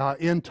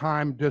in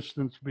time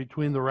distance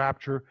between the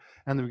rapture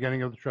and the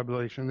beginning of the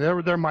tribulation.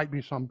 There might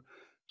be some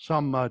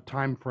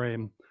time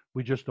frame,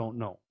 we just don't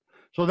know.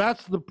 So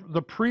that's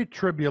the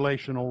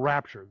pre-tribulational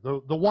rapture.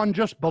 The one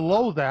just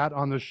below that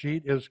on the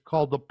sheet is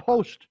called the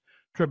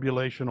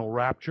post-tribulational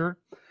rapture.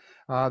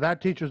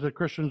 That teaches that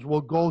Christians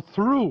will go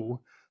through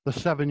the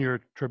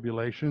 7-year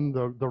tribulation.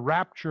 The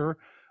rapture,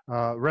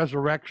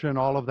 resurrection,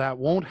 all of that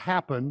won't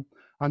happen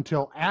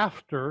until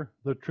after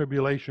the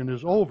tribulation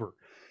is over.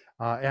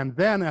 And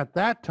then at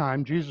that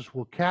time, Jesus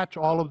will catch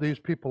all of these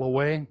people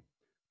away,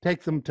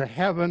 take them to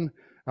heaven.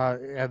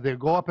 They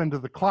go up into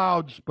the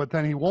clouds, but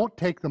then he won't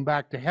take them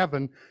back to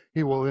heaven.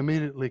 He will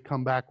immediately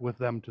come back with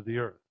them to the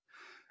earth.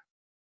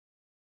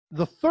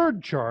 The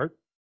third chart,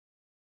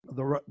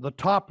 the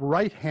top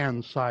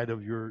right-hand side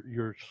of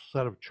your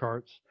set of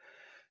charts,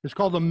 is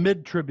called the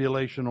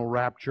mid-tribulational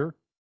rapture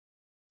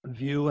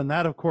view, and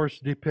that, of course,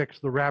 depicts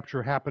the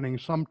rapture happening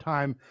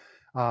sometime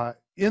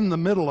in the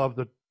middle of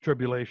the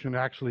tribulation,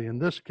 actually, in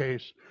this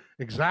case,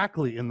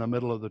 exactly in the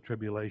middle of the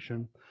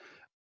tribulation.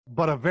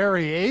 But a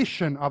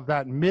variation of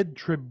that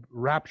mid-trib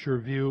rapture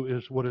view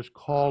is what is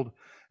called,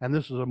 and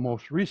this is a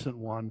most recent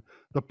one,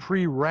 the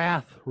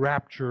pre-wrath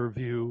rapture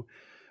view,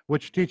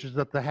 which teaches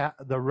that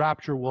the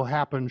rapture will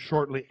happen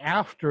shortly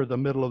after the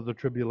middle of the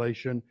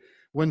tribulation,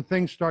 when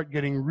things start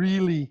getting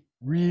really,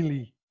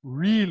 really,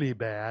 really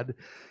bad.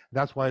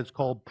 That's why it's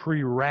called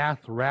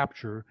pre-wrath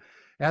rapture,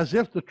 as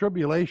if the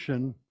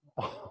tribulation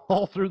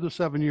all through the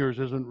 7 years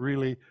isn't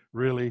really,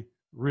 really,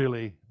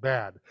 really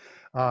bad.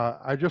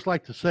 I'd just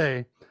like to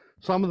say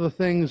some of the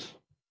things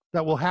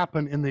that will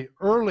happen in the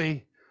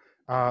early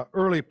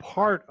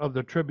part of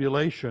the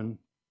tribulation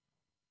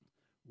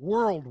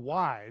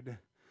worldwide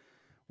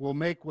will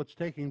make what's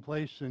taking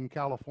place in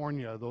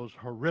California, those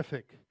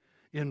horrific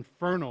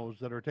infernos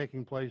that are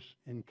taking place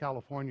in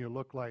California,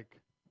 look like,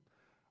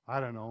 I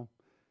don't know,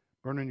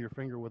 burning your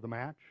finger with a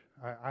match?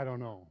 I don't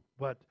know.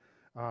 But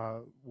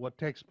what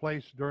takes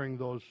place during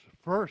those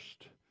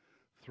first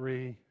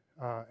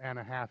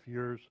 3.5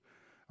 years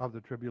of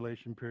the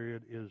tribulation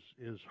period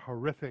is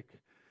horrific,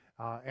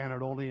 and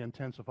it only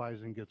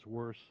intensifies and gets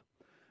worse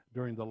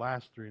during the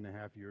last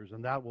 3.5 years,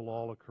 and that will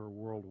all occur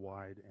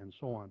worldwide and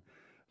so on.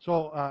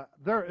 So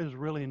there is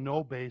really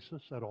no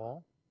basis at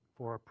all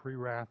for a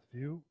pre-wrath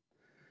view.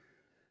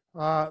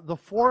 The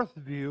fourth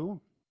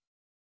view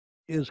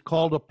is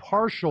called a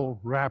partial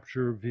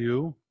rapture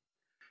view.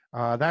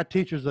 That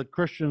teaches that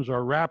Christians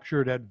are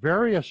raptured at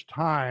various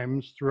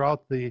times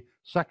throughout the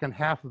second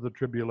half of the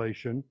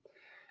tribulation.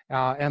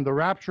 And the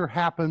rapture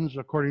happens,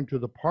 according to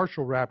the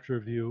partial rapture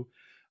view,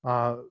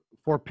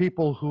 for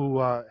people who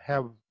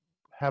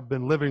have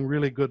been living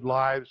really good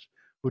lives,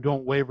 who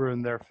don't waver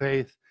in their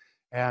faith,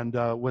 And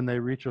when they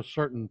reach a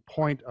certain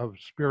point of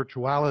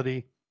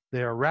spirituality,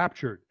 they are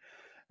raptured.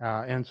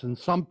 And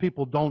since some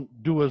people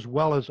don't do as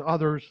well as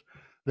others,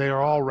 they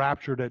are all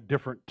raptured at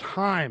different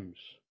times.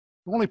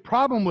 The only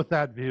problem with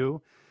that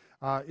view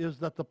is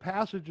that the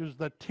passages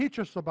that teach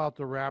us about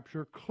the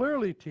rapture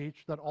clearly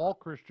teach that all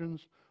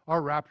Christians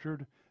are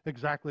raptured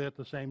exactly at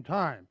the same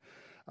time.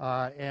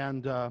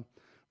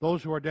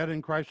 Those who are dead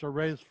in Christ are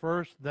raised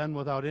first, then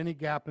without any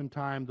gap in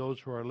time, those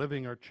who are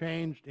living are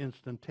changed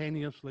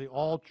instantaneously.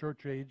 All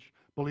church-age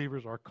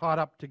believers are caught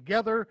up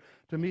together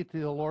to meet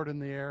the Lord in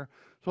the air.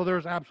 So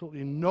there's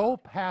absolutely no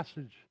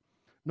passage,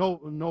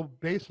 no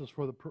basis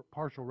for the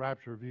partial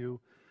rapture view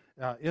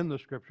in the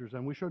Scriptures,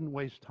 and we shouldn't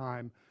waste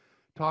time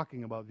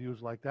talking about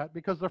views like that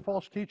because they're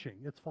false teaching.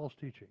 It's false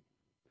teaching.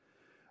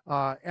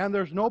 And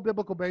there's no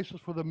biblical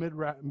basis for the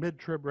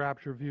mid-trib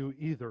rapture view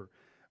either.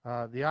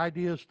 The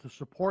ideas to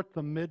support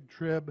the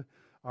mid-trib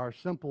are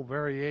simple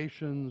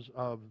variations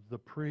of the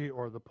pre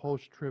or the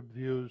post-trib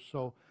views,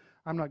 so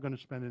I'm not going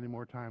to spend any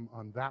more time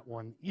on that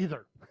one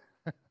either.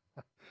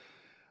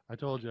 I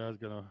told you I was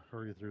going to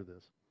hurry through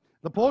this.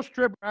 The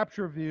post-trib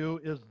rapture view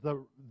is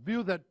the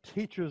view that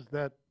teaches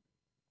that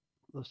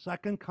the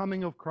second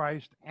coming of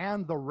Christ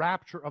and the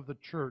rapture of the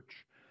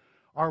church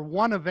are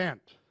one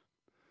event,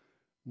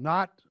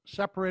 not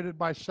separated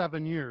by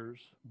 7 years,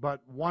 but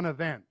one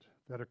event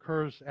that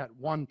occurs at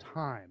one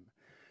time.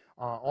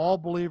 All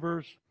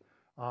believers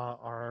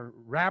are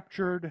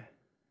raptured.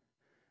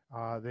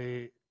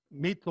 They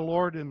meet the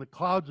Lord in the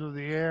clouds of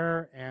the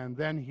air, and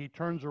then he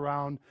turns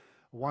around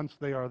once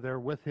they are there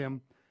with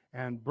him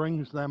and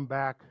brings them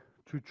back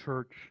to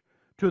church,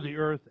 to the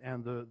earth,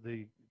 and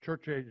the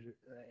church age,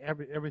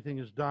 everything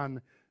is done,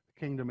 the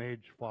kingdom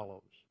age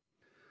follows.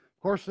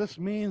 Of course, this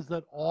means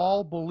that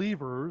all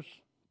believers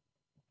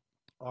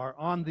are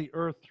on the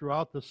earth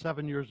throughout the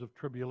 7 years of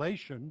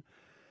tribulation,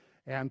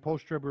 and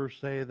post-tribbers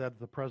say that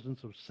the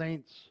presence of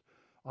saints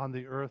on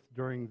the earth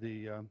during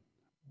the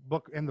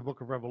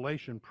book of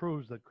Revelation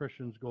proves that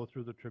Christians go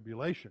through the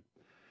tribulation.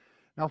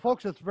 Now,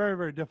 folks, it's very,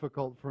 very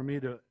difficult for me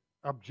to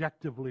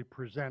objectively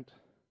present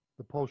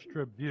the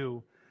post-trib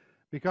view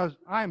because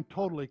I'm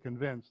totally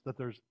convinced that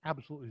there's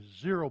absolutely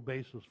zero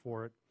basis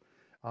for it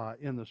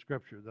in the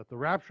Scripture, that the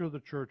rapture of the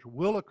church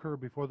will occur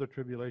before the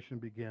tribulation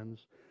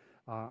begins.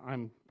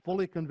 I'm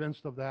fully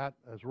convinced of that,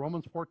 as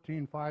Romans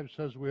 14:5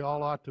 says we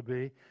all ought to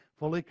be,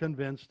 fully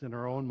convinced in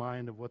our own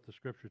mind of what the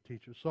Scripture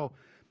teaches. So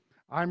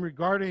I'm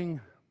regarding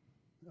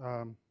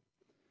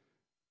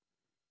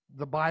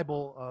the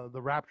Bible,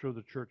 the rapture of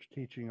the church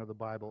teaching of the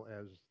Bible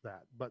as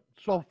that. But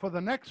so for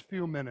the next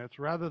few minutes,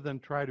 rather than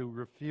try to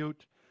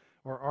refute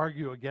or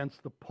argue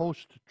against the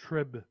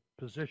post-trib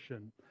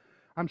position,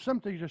 I'm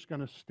simply just going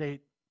to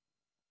state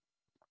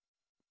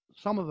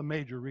some of the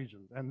major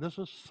reasons. And this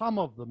is some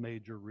of the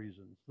major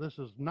reasons. This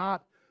is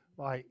not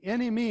by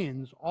any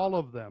means all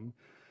of them,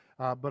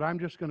 but I'm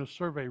just going to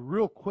survey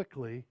real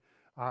quickly,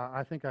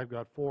 I think I've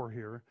got 4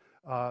 here,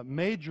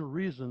 major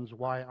reasons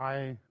why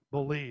I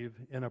believe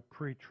in a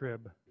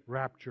pre-trib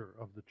rapture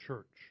of the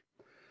church.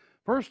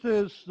 First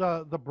is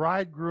the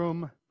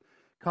bridegroom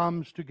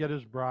comes to get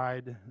his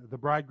bride. The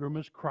bridegroom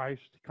is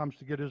Christ, comes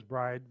to get his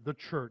bride, the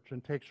church,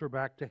 and takes her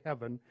back to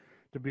heaven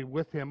to be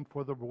with him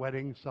for the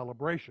wedding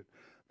celebration.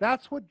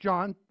 That's what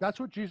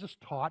Jesus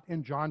taught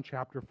in John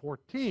chapter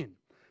 14.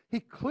 He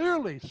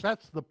clearly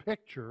sets the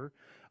picture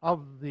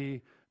of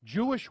the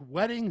Jewish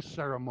wedding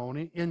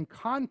ceremony in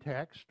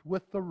context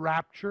with the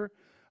rapture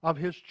of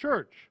his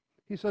church.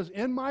 He says,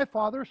 "In my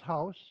Father's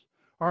house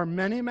are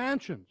many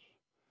mansions,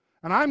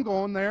 and I'm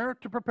going there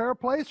to prepare a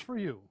place for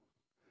you.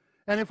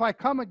 And if I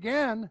come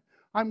again,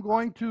 I'm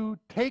going to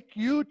take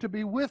you to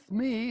be with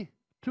me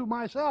to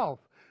myself."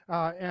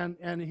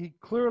 And he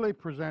clearly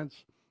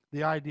presents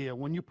the idea.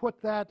 When you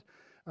put that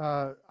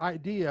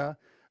idea,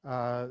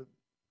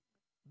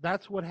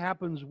 that's what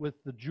happens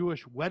with the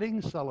Jewish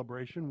wedding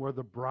celebration, where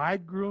the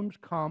bridegroom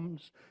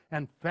comes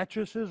and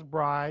fetches his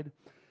bride,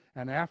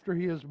 and after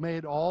he has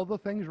made all the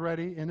things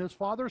ready in his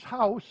Father's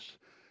house,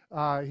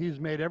 he's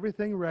made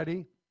everything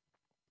ready,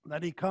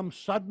 that he comes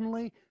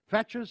suddenly,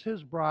 fetches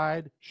his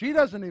bride. She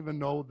doesn't even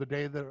know the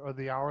day or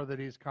the hour that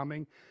he's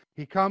coming.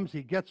 He comes,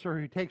 he gets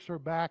her, he takes her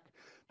back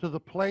to the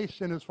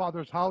place in his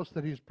Father's house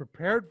that he's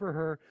prepared for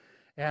her,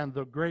 and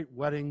the great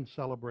wedding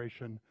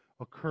celebration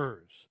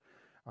occurs.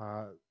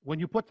 When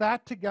you put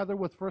that together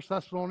with 1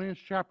 Thessalonians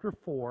chapter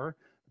 4,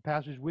 the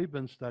passage we've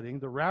been studying,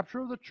 the rapture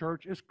of the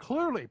church is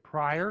clearly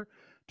prior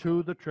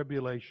to the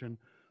tribulation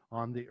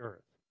on the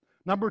earth.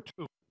 Number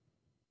 2,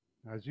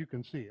 as you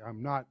can see,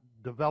 I'm not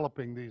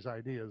developing these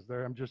ideas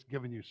there. I'm just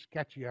giving you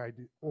sketchy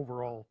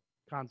overall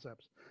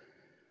concepts.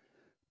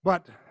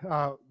 But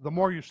the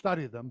more you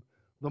study them,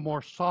 the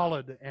more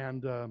solid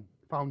and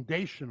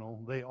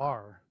foundational they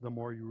are, the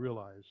more you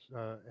realize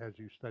as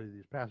you study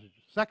these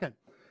passages. Second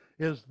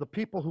is the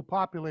people who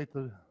populate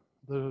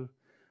the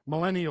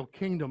millennial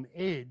kingdom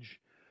age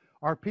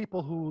are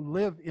people who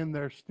live in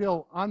their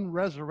still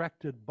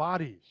unresurrected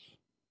bodies.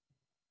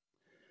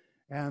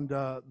 And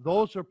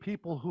those are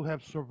people who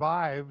have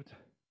survived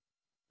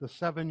the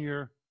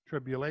 7-year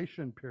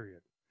post-tribulation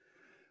period.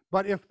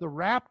 But if the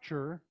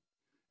rapture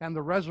and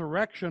the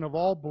resurrection of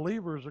all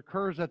believers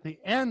occurs at the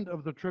end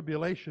of the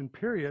tribulation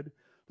period,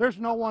 there's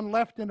no one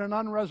left in an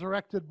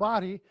unresurrected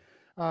body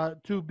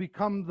to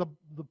become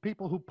the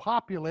people who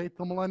populate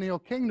the millennial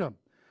kingdom.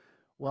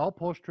 Well,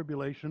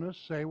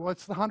 post-tribulationists say, well,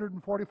 it's the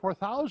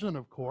 144,000,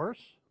 of course.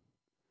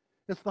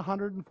 It's the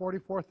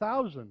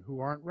 144,000 who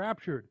aren't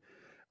raptured.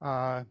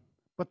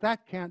 But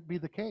that can't be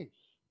the case.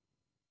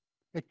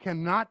 It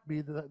cannot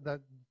be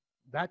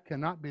that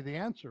cannot be the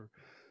answer.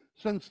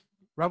 Since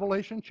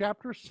Revelation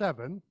chapter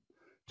 7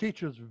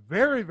 teaches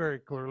very, very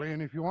clearly,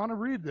 and if you want to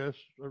read this,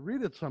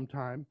 read it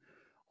sometime,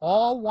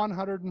 all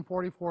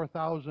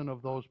 144,000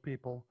 of those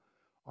people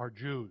are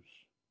Jews.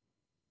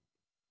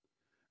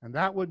 And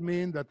that would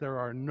mean that there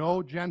are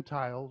no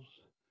Gentiles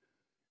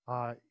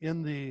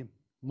in the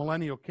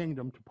millennial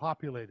kingdom to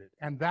populate it.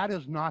 And that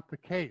is not the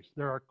case.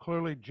 There are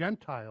clearly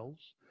Gentiles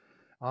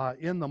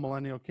in the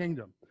millennial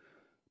kingdom.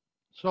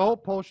 So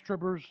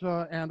post-tribbers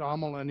and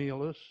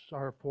amillennialists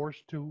are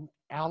forced to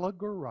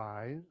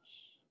allegorize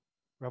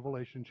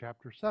Revelation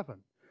chapter 7.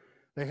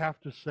 They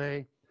have to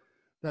say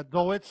that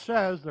though it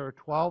says there are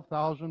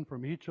 12,000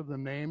 from each of the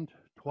named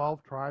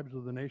 12 tribes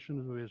of the nation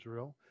of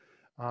Israel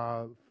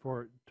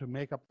to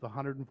make up the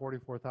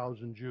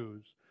 144,000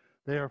 Jews,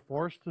 they are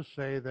forced to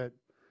say that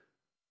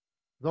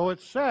though it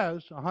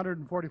says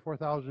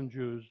 144,000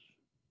 Jews,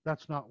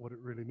 that's not what it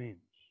really means.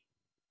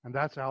 And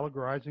that's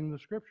allegorizing the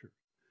Scriptures.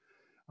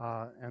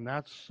 And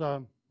that's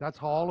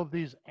how all of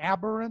these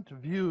aberrant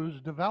views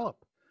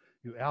develop.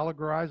 You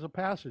allegorize a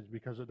passage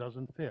because it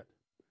doesn't fit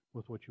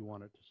with what you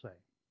want it to say.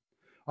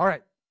 All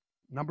right,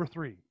 number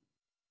 3.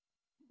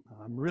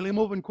 I'm really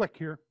moving quick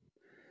here.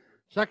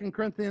 2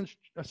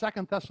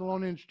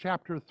 Thessalonians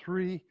chapter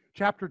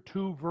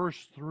 2,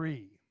 verse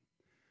 3.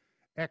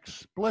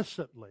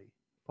 Explicitly,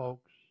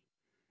 folks,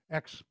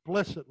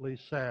 explicitly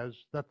says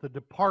that the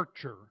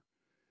departure,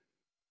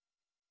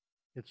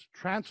 it's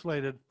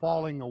translated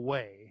falling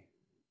away,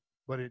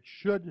 but it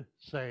should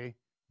say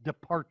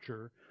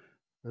departure,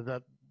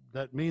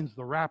 that means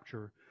the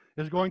rapture,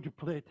 is going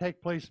to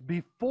take place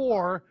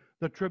before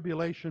the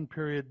tribulation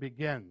period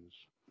begins.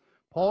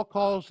 Paul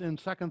calls in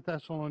 2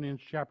 Thessalonians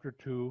chapter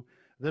 2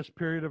 this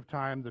period of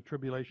time, the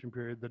tribulation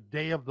period, the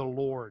day of the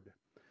Lord.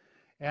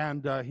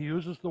 And he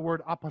uses the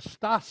word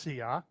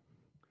apostasia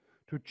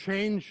to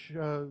change,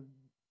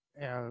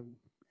 and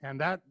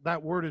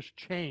that word is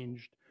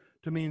changed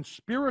to mean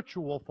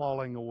spiritual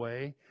falling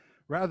away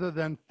rather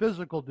than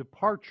physical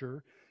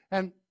departure.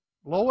 And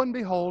lo and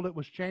behold, it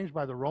was changed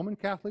by the Roman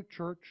Catholic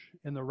Church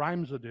in the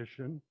Rhymes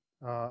edition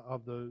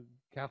of the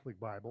Catholic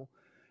Bible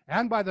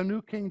and by the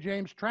New King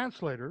James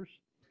translators.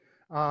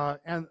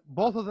 And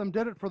both of them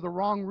did it for the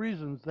wrong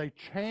reasons. They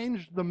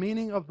changed the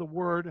meaning of the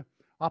word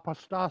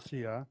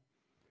apostasia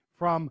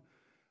from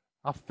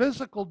a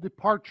physical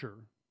departure,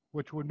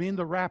 which would mean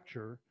the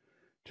rapture,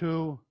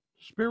 to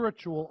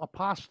spiritual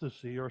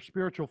apostasy or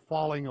spiritual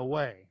falling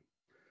away.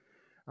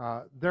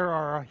 There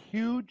are a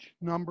huge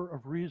number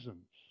of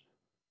reasons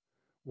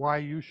why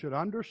you should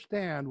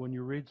understand when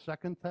you read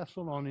 2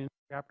 Thessalonians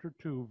chapter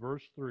 2,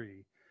 verse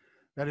 3,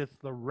 that it's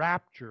the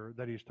rapture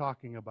that he's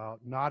talking about,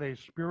 not a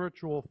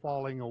spiritual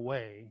falling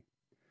away,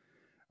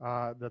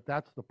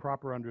 that's the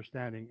proper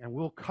understanding. And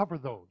we'll cover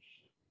those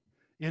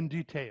in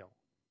detail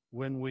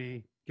when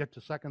we get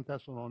to 2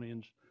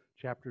 Thessalonians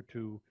chapter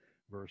 2,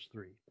 verse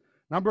 3.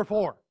 Number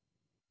 4,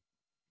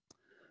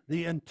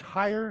 the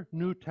entire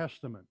New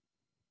Testament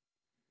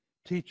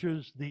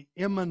teaches the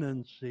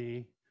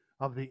imminency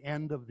of the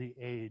end of the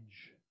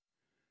age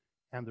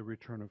and the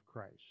return of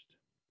Christ.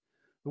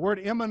 The word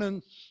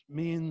imminence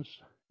means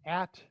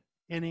at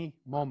any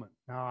moment.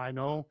 Now, I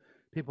know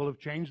people have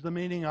changed the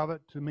meaning of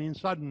it to mean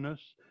suddenness.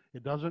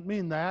 It doesn't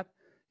mean that.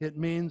 It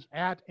means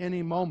at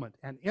any moment.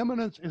 And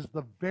imminence is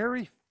the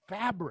very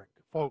fabric,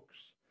 folks,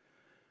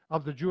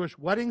 of the Jewish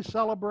wedding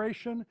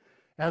celebration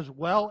as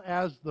well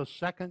as the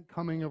second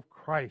coming of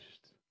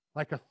Christ.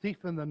 Like a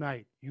thief in the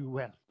night, you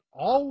must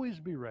always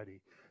be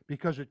ready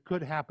because it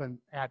could happen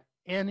at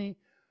any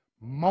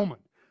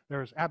moment.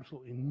 There is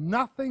absolutely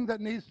nothing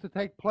that needs to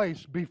take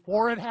place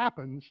before it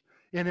happens,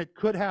 and it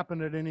could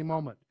happen at any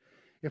moment.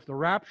 If the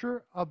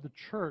rapture of the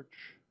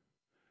church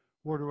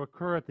were to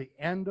occur at the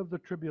end of the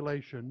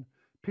tribulation,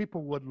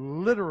 people would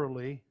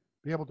literally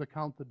be able to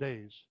count the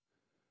days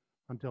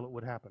until it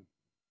would happen.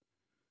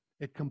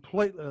 It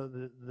completely,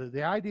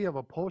 the idea of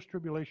a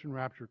post-tribulation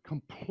rapture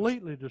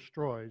completely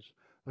destroys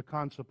the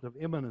concept of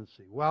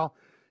imminency. Well,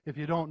 if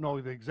you don't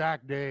know the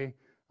exact day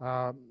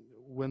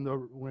when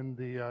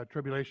the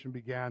tribulation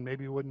began,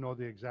 maybe you wouldn't know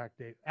the exact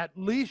date. At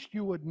least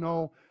you would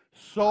know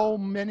so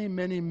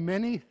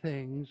many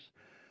things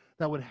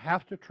that would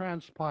have to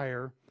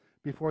transpire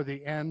before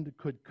the end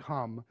could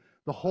come.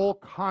 The whole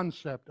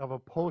concept of a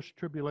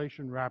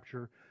post-tribulation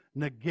rapture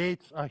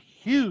negates a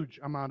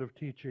huge amount of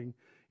teaching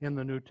in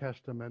the New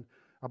Testament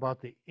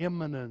about the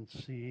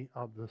imminency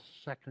of the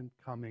second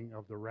coming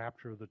of the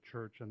rapture of the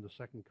church and the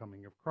second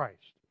coming of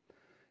Christ.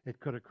 It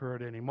could occur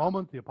at any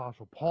moment. The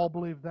Apostle Paul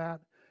believed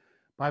that.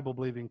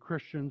 Bible-believing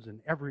Christians in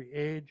every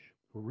age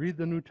who read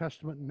the New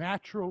Testament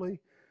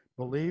naturally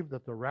believe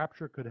that the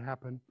rapture could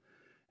happen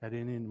at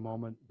any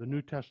moment. The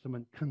New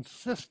Testament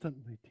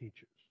consistently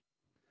teaches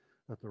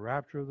that the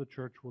rapture of the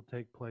church will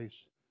take place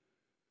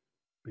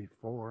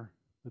before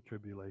the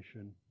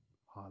tribulation.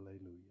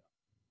 Hallelujah.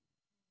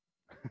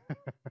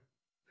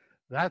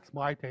 That's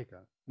my take on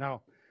it.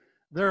 Now,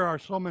 there are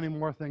so many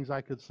more things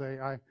I could say.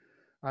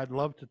 I'd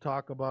love to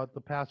talk about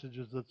the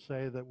passages that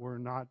say that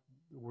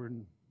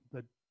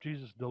that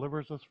Jesus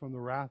delivers us from the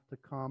wrath to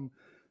come,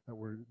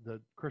 that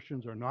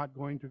Christians are not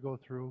going to go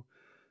through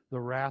the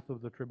wrath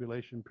of the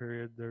tribulation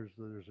period. There's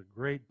a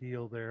great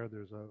deal there.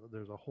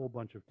 There's a whole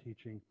bunch of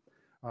teaching.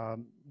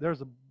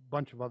 There's a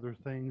bunch of other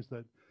things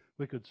that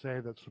we could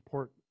say that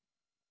support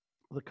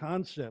the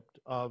concept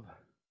of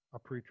a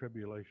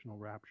pre-tribulational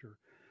rapture.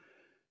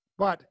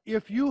 But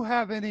if you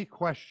have any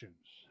questions,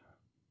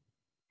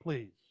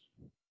 please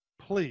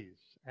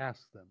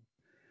ask them.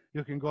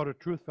 You can go to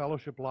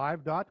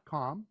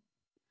truthfellowshiplive.com,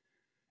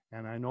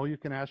 and I know you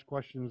can ask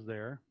questions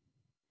there,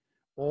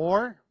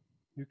 or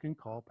you can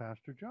call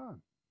Pastor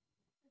John,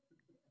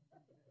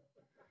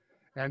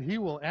 and he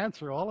will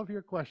answer all of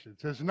your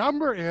questions. His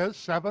number is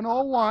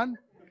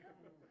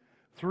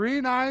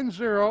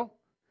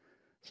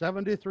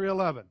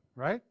 701-390-7311,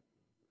 right?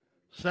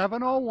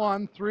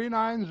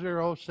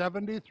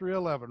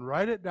 701-390-7311.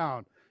 Write it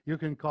down. You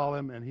can call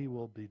him, and he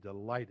will be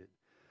delighted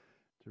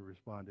to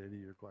respond to any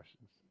of your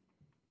questions.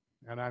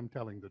 And I'm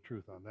telling the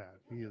truth on that.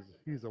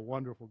 He's a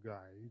wonderful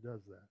guy. He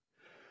does that.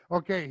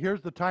 Okay,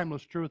 here's the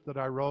timeless truth that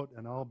I wrote,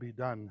 and I'll be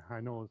done.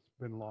 I know it's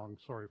been long.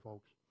 Sorry,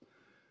 folks.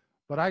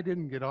 But I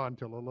didn't get on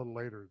till a little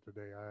later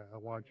today. I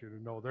want you to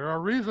know there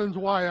are reasons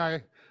why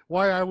I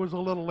was a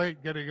little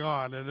late getting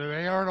on, and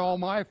they aren't all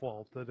my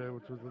fault today,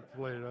 which was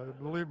late.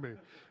 Believe me.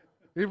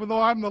 Even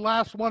though I'm the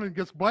last one and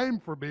gets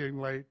blamed for being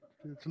late,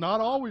 it's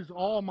not always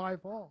all my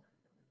fault.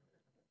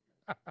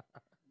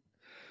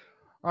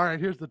 All right,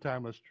 here's the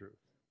timeless truth.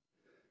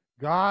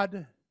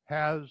 God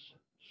has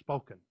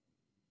spoken.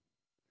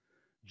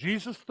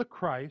 Jesus the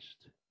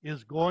Christ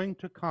is going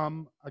to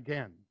come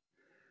again.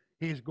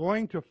 He's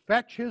going to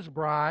fetch his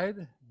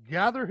bride,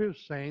 gather his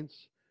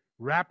saints,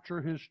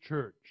 rapture his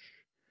church.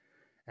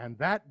 And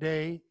that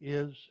day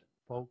is,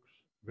 folks,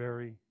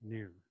 very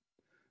near.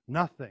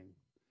 Nothing,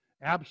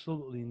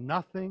 absolutely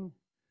nothing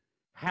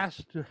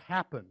has to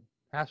happen,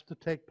 has to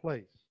take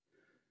place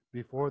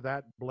before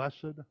that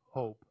blessed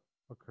hope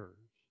occurs.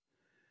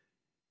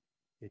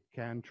 It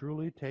can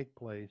truly take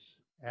place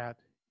at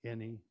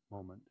any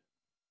moment.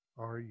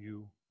 Are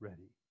you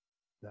ready?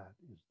 That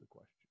is the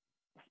question.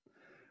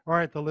 All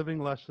right, the living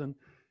lesson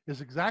is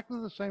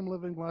exactly the same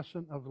living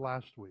lesson of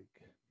last week.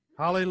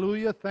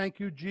 Hallelujah. Thank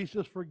you,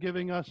 Jesus, for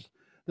giving us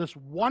this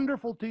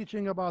wonderful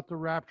teaching about the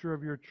rapture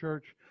of your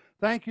church.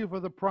 Thank you for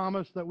the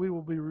promise that we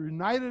will be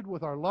reunited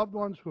with our loved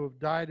ones who have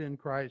died in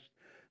Christ.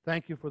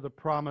 Thank you for the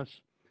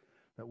promise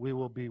that we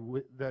will be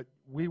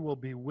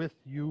with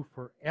you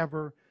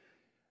forever.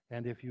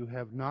 And if you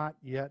have not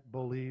yet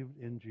believed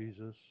in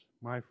Jesus,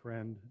 my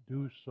friend,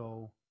 do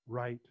so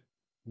right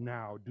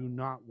now. Do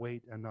not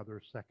wait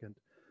another second.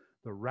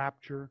 The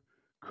rapture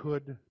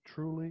could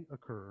truly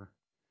occur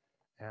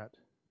at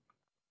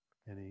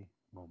any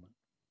moment.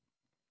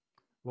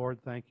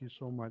 Lord, thank you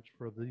so much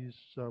for these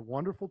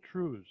wonderful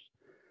truths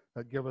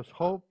that give us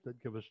hope,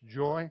 that give us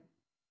joy,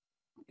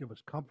 give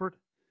us comfort,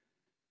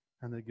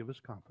 and that give us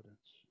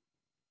confidence.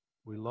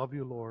 We love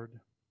you, Lord,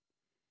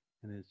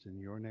 and it's in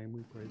your name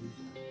we pray these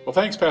things. Well,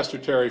 thanks, Pastor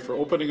Terry, for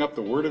opening up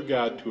the Word of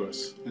God to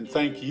us, and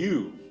thank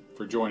you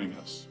for joining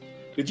us.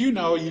 Did you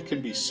know you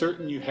can be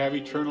certain you have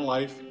eternal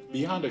life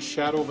beyond a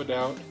shadow of a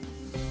doubt?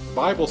 The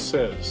Bible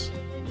says,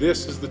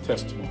 this is the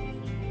testimony,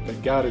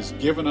 that God has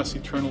given us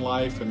eternal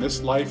life, and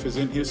this life is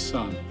in His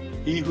Son.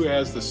 He who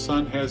has the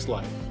Son has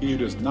life. He who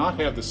does not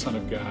have the Son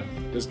of God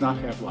does not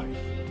have life.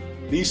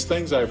 These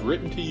things I have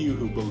written to you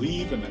who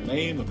believe in the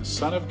name of the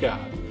Son of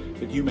God,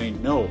 that you may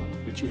know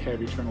that you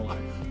have eternal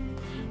life.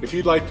 If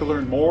you'd like to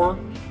learn more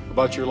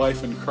about your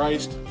life in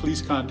Christ,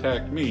 please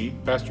contact me,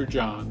 Pastor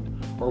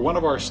John, or one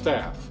of our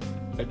staff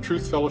at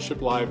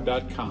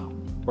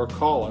truthfellowshiplive.com, or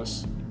call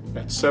us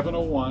at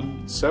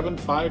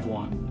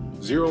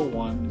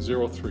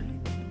 701-751-0103.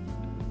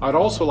 I'd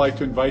also like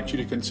to invite you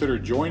to consider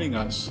joining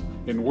us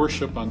in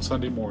worship on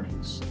Sunday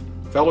mornings.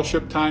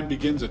 Fellowship time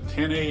begins at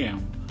 10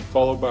 a.m.,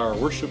 followed by our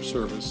worship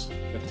service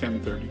at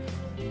 10:30.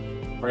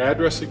 Our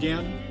address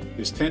again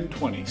is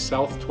 1020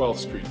 South 12th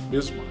Street,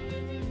 Bismarck.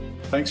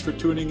 Thanks for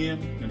tuning in,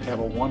 and have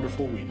a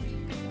wonderful week.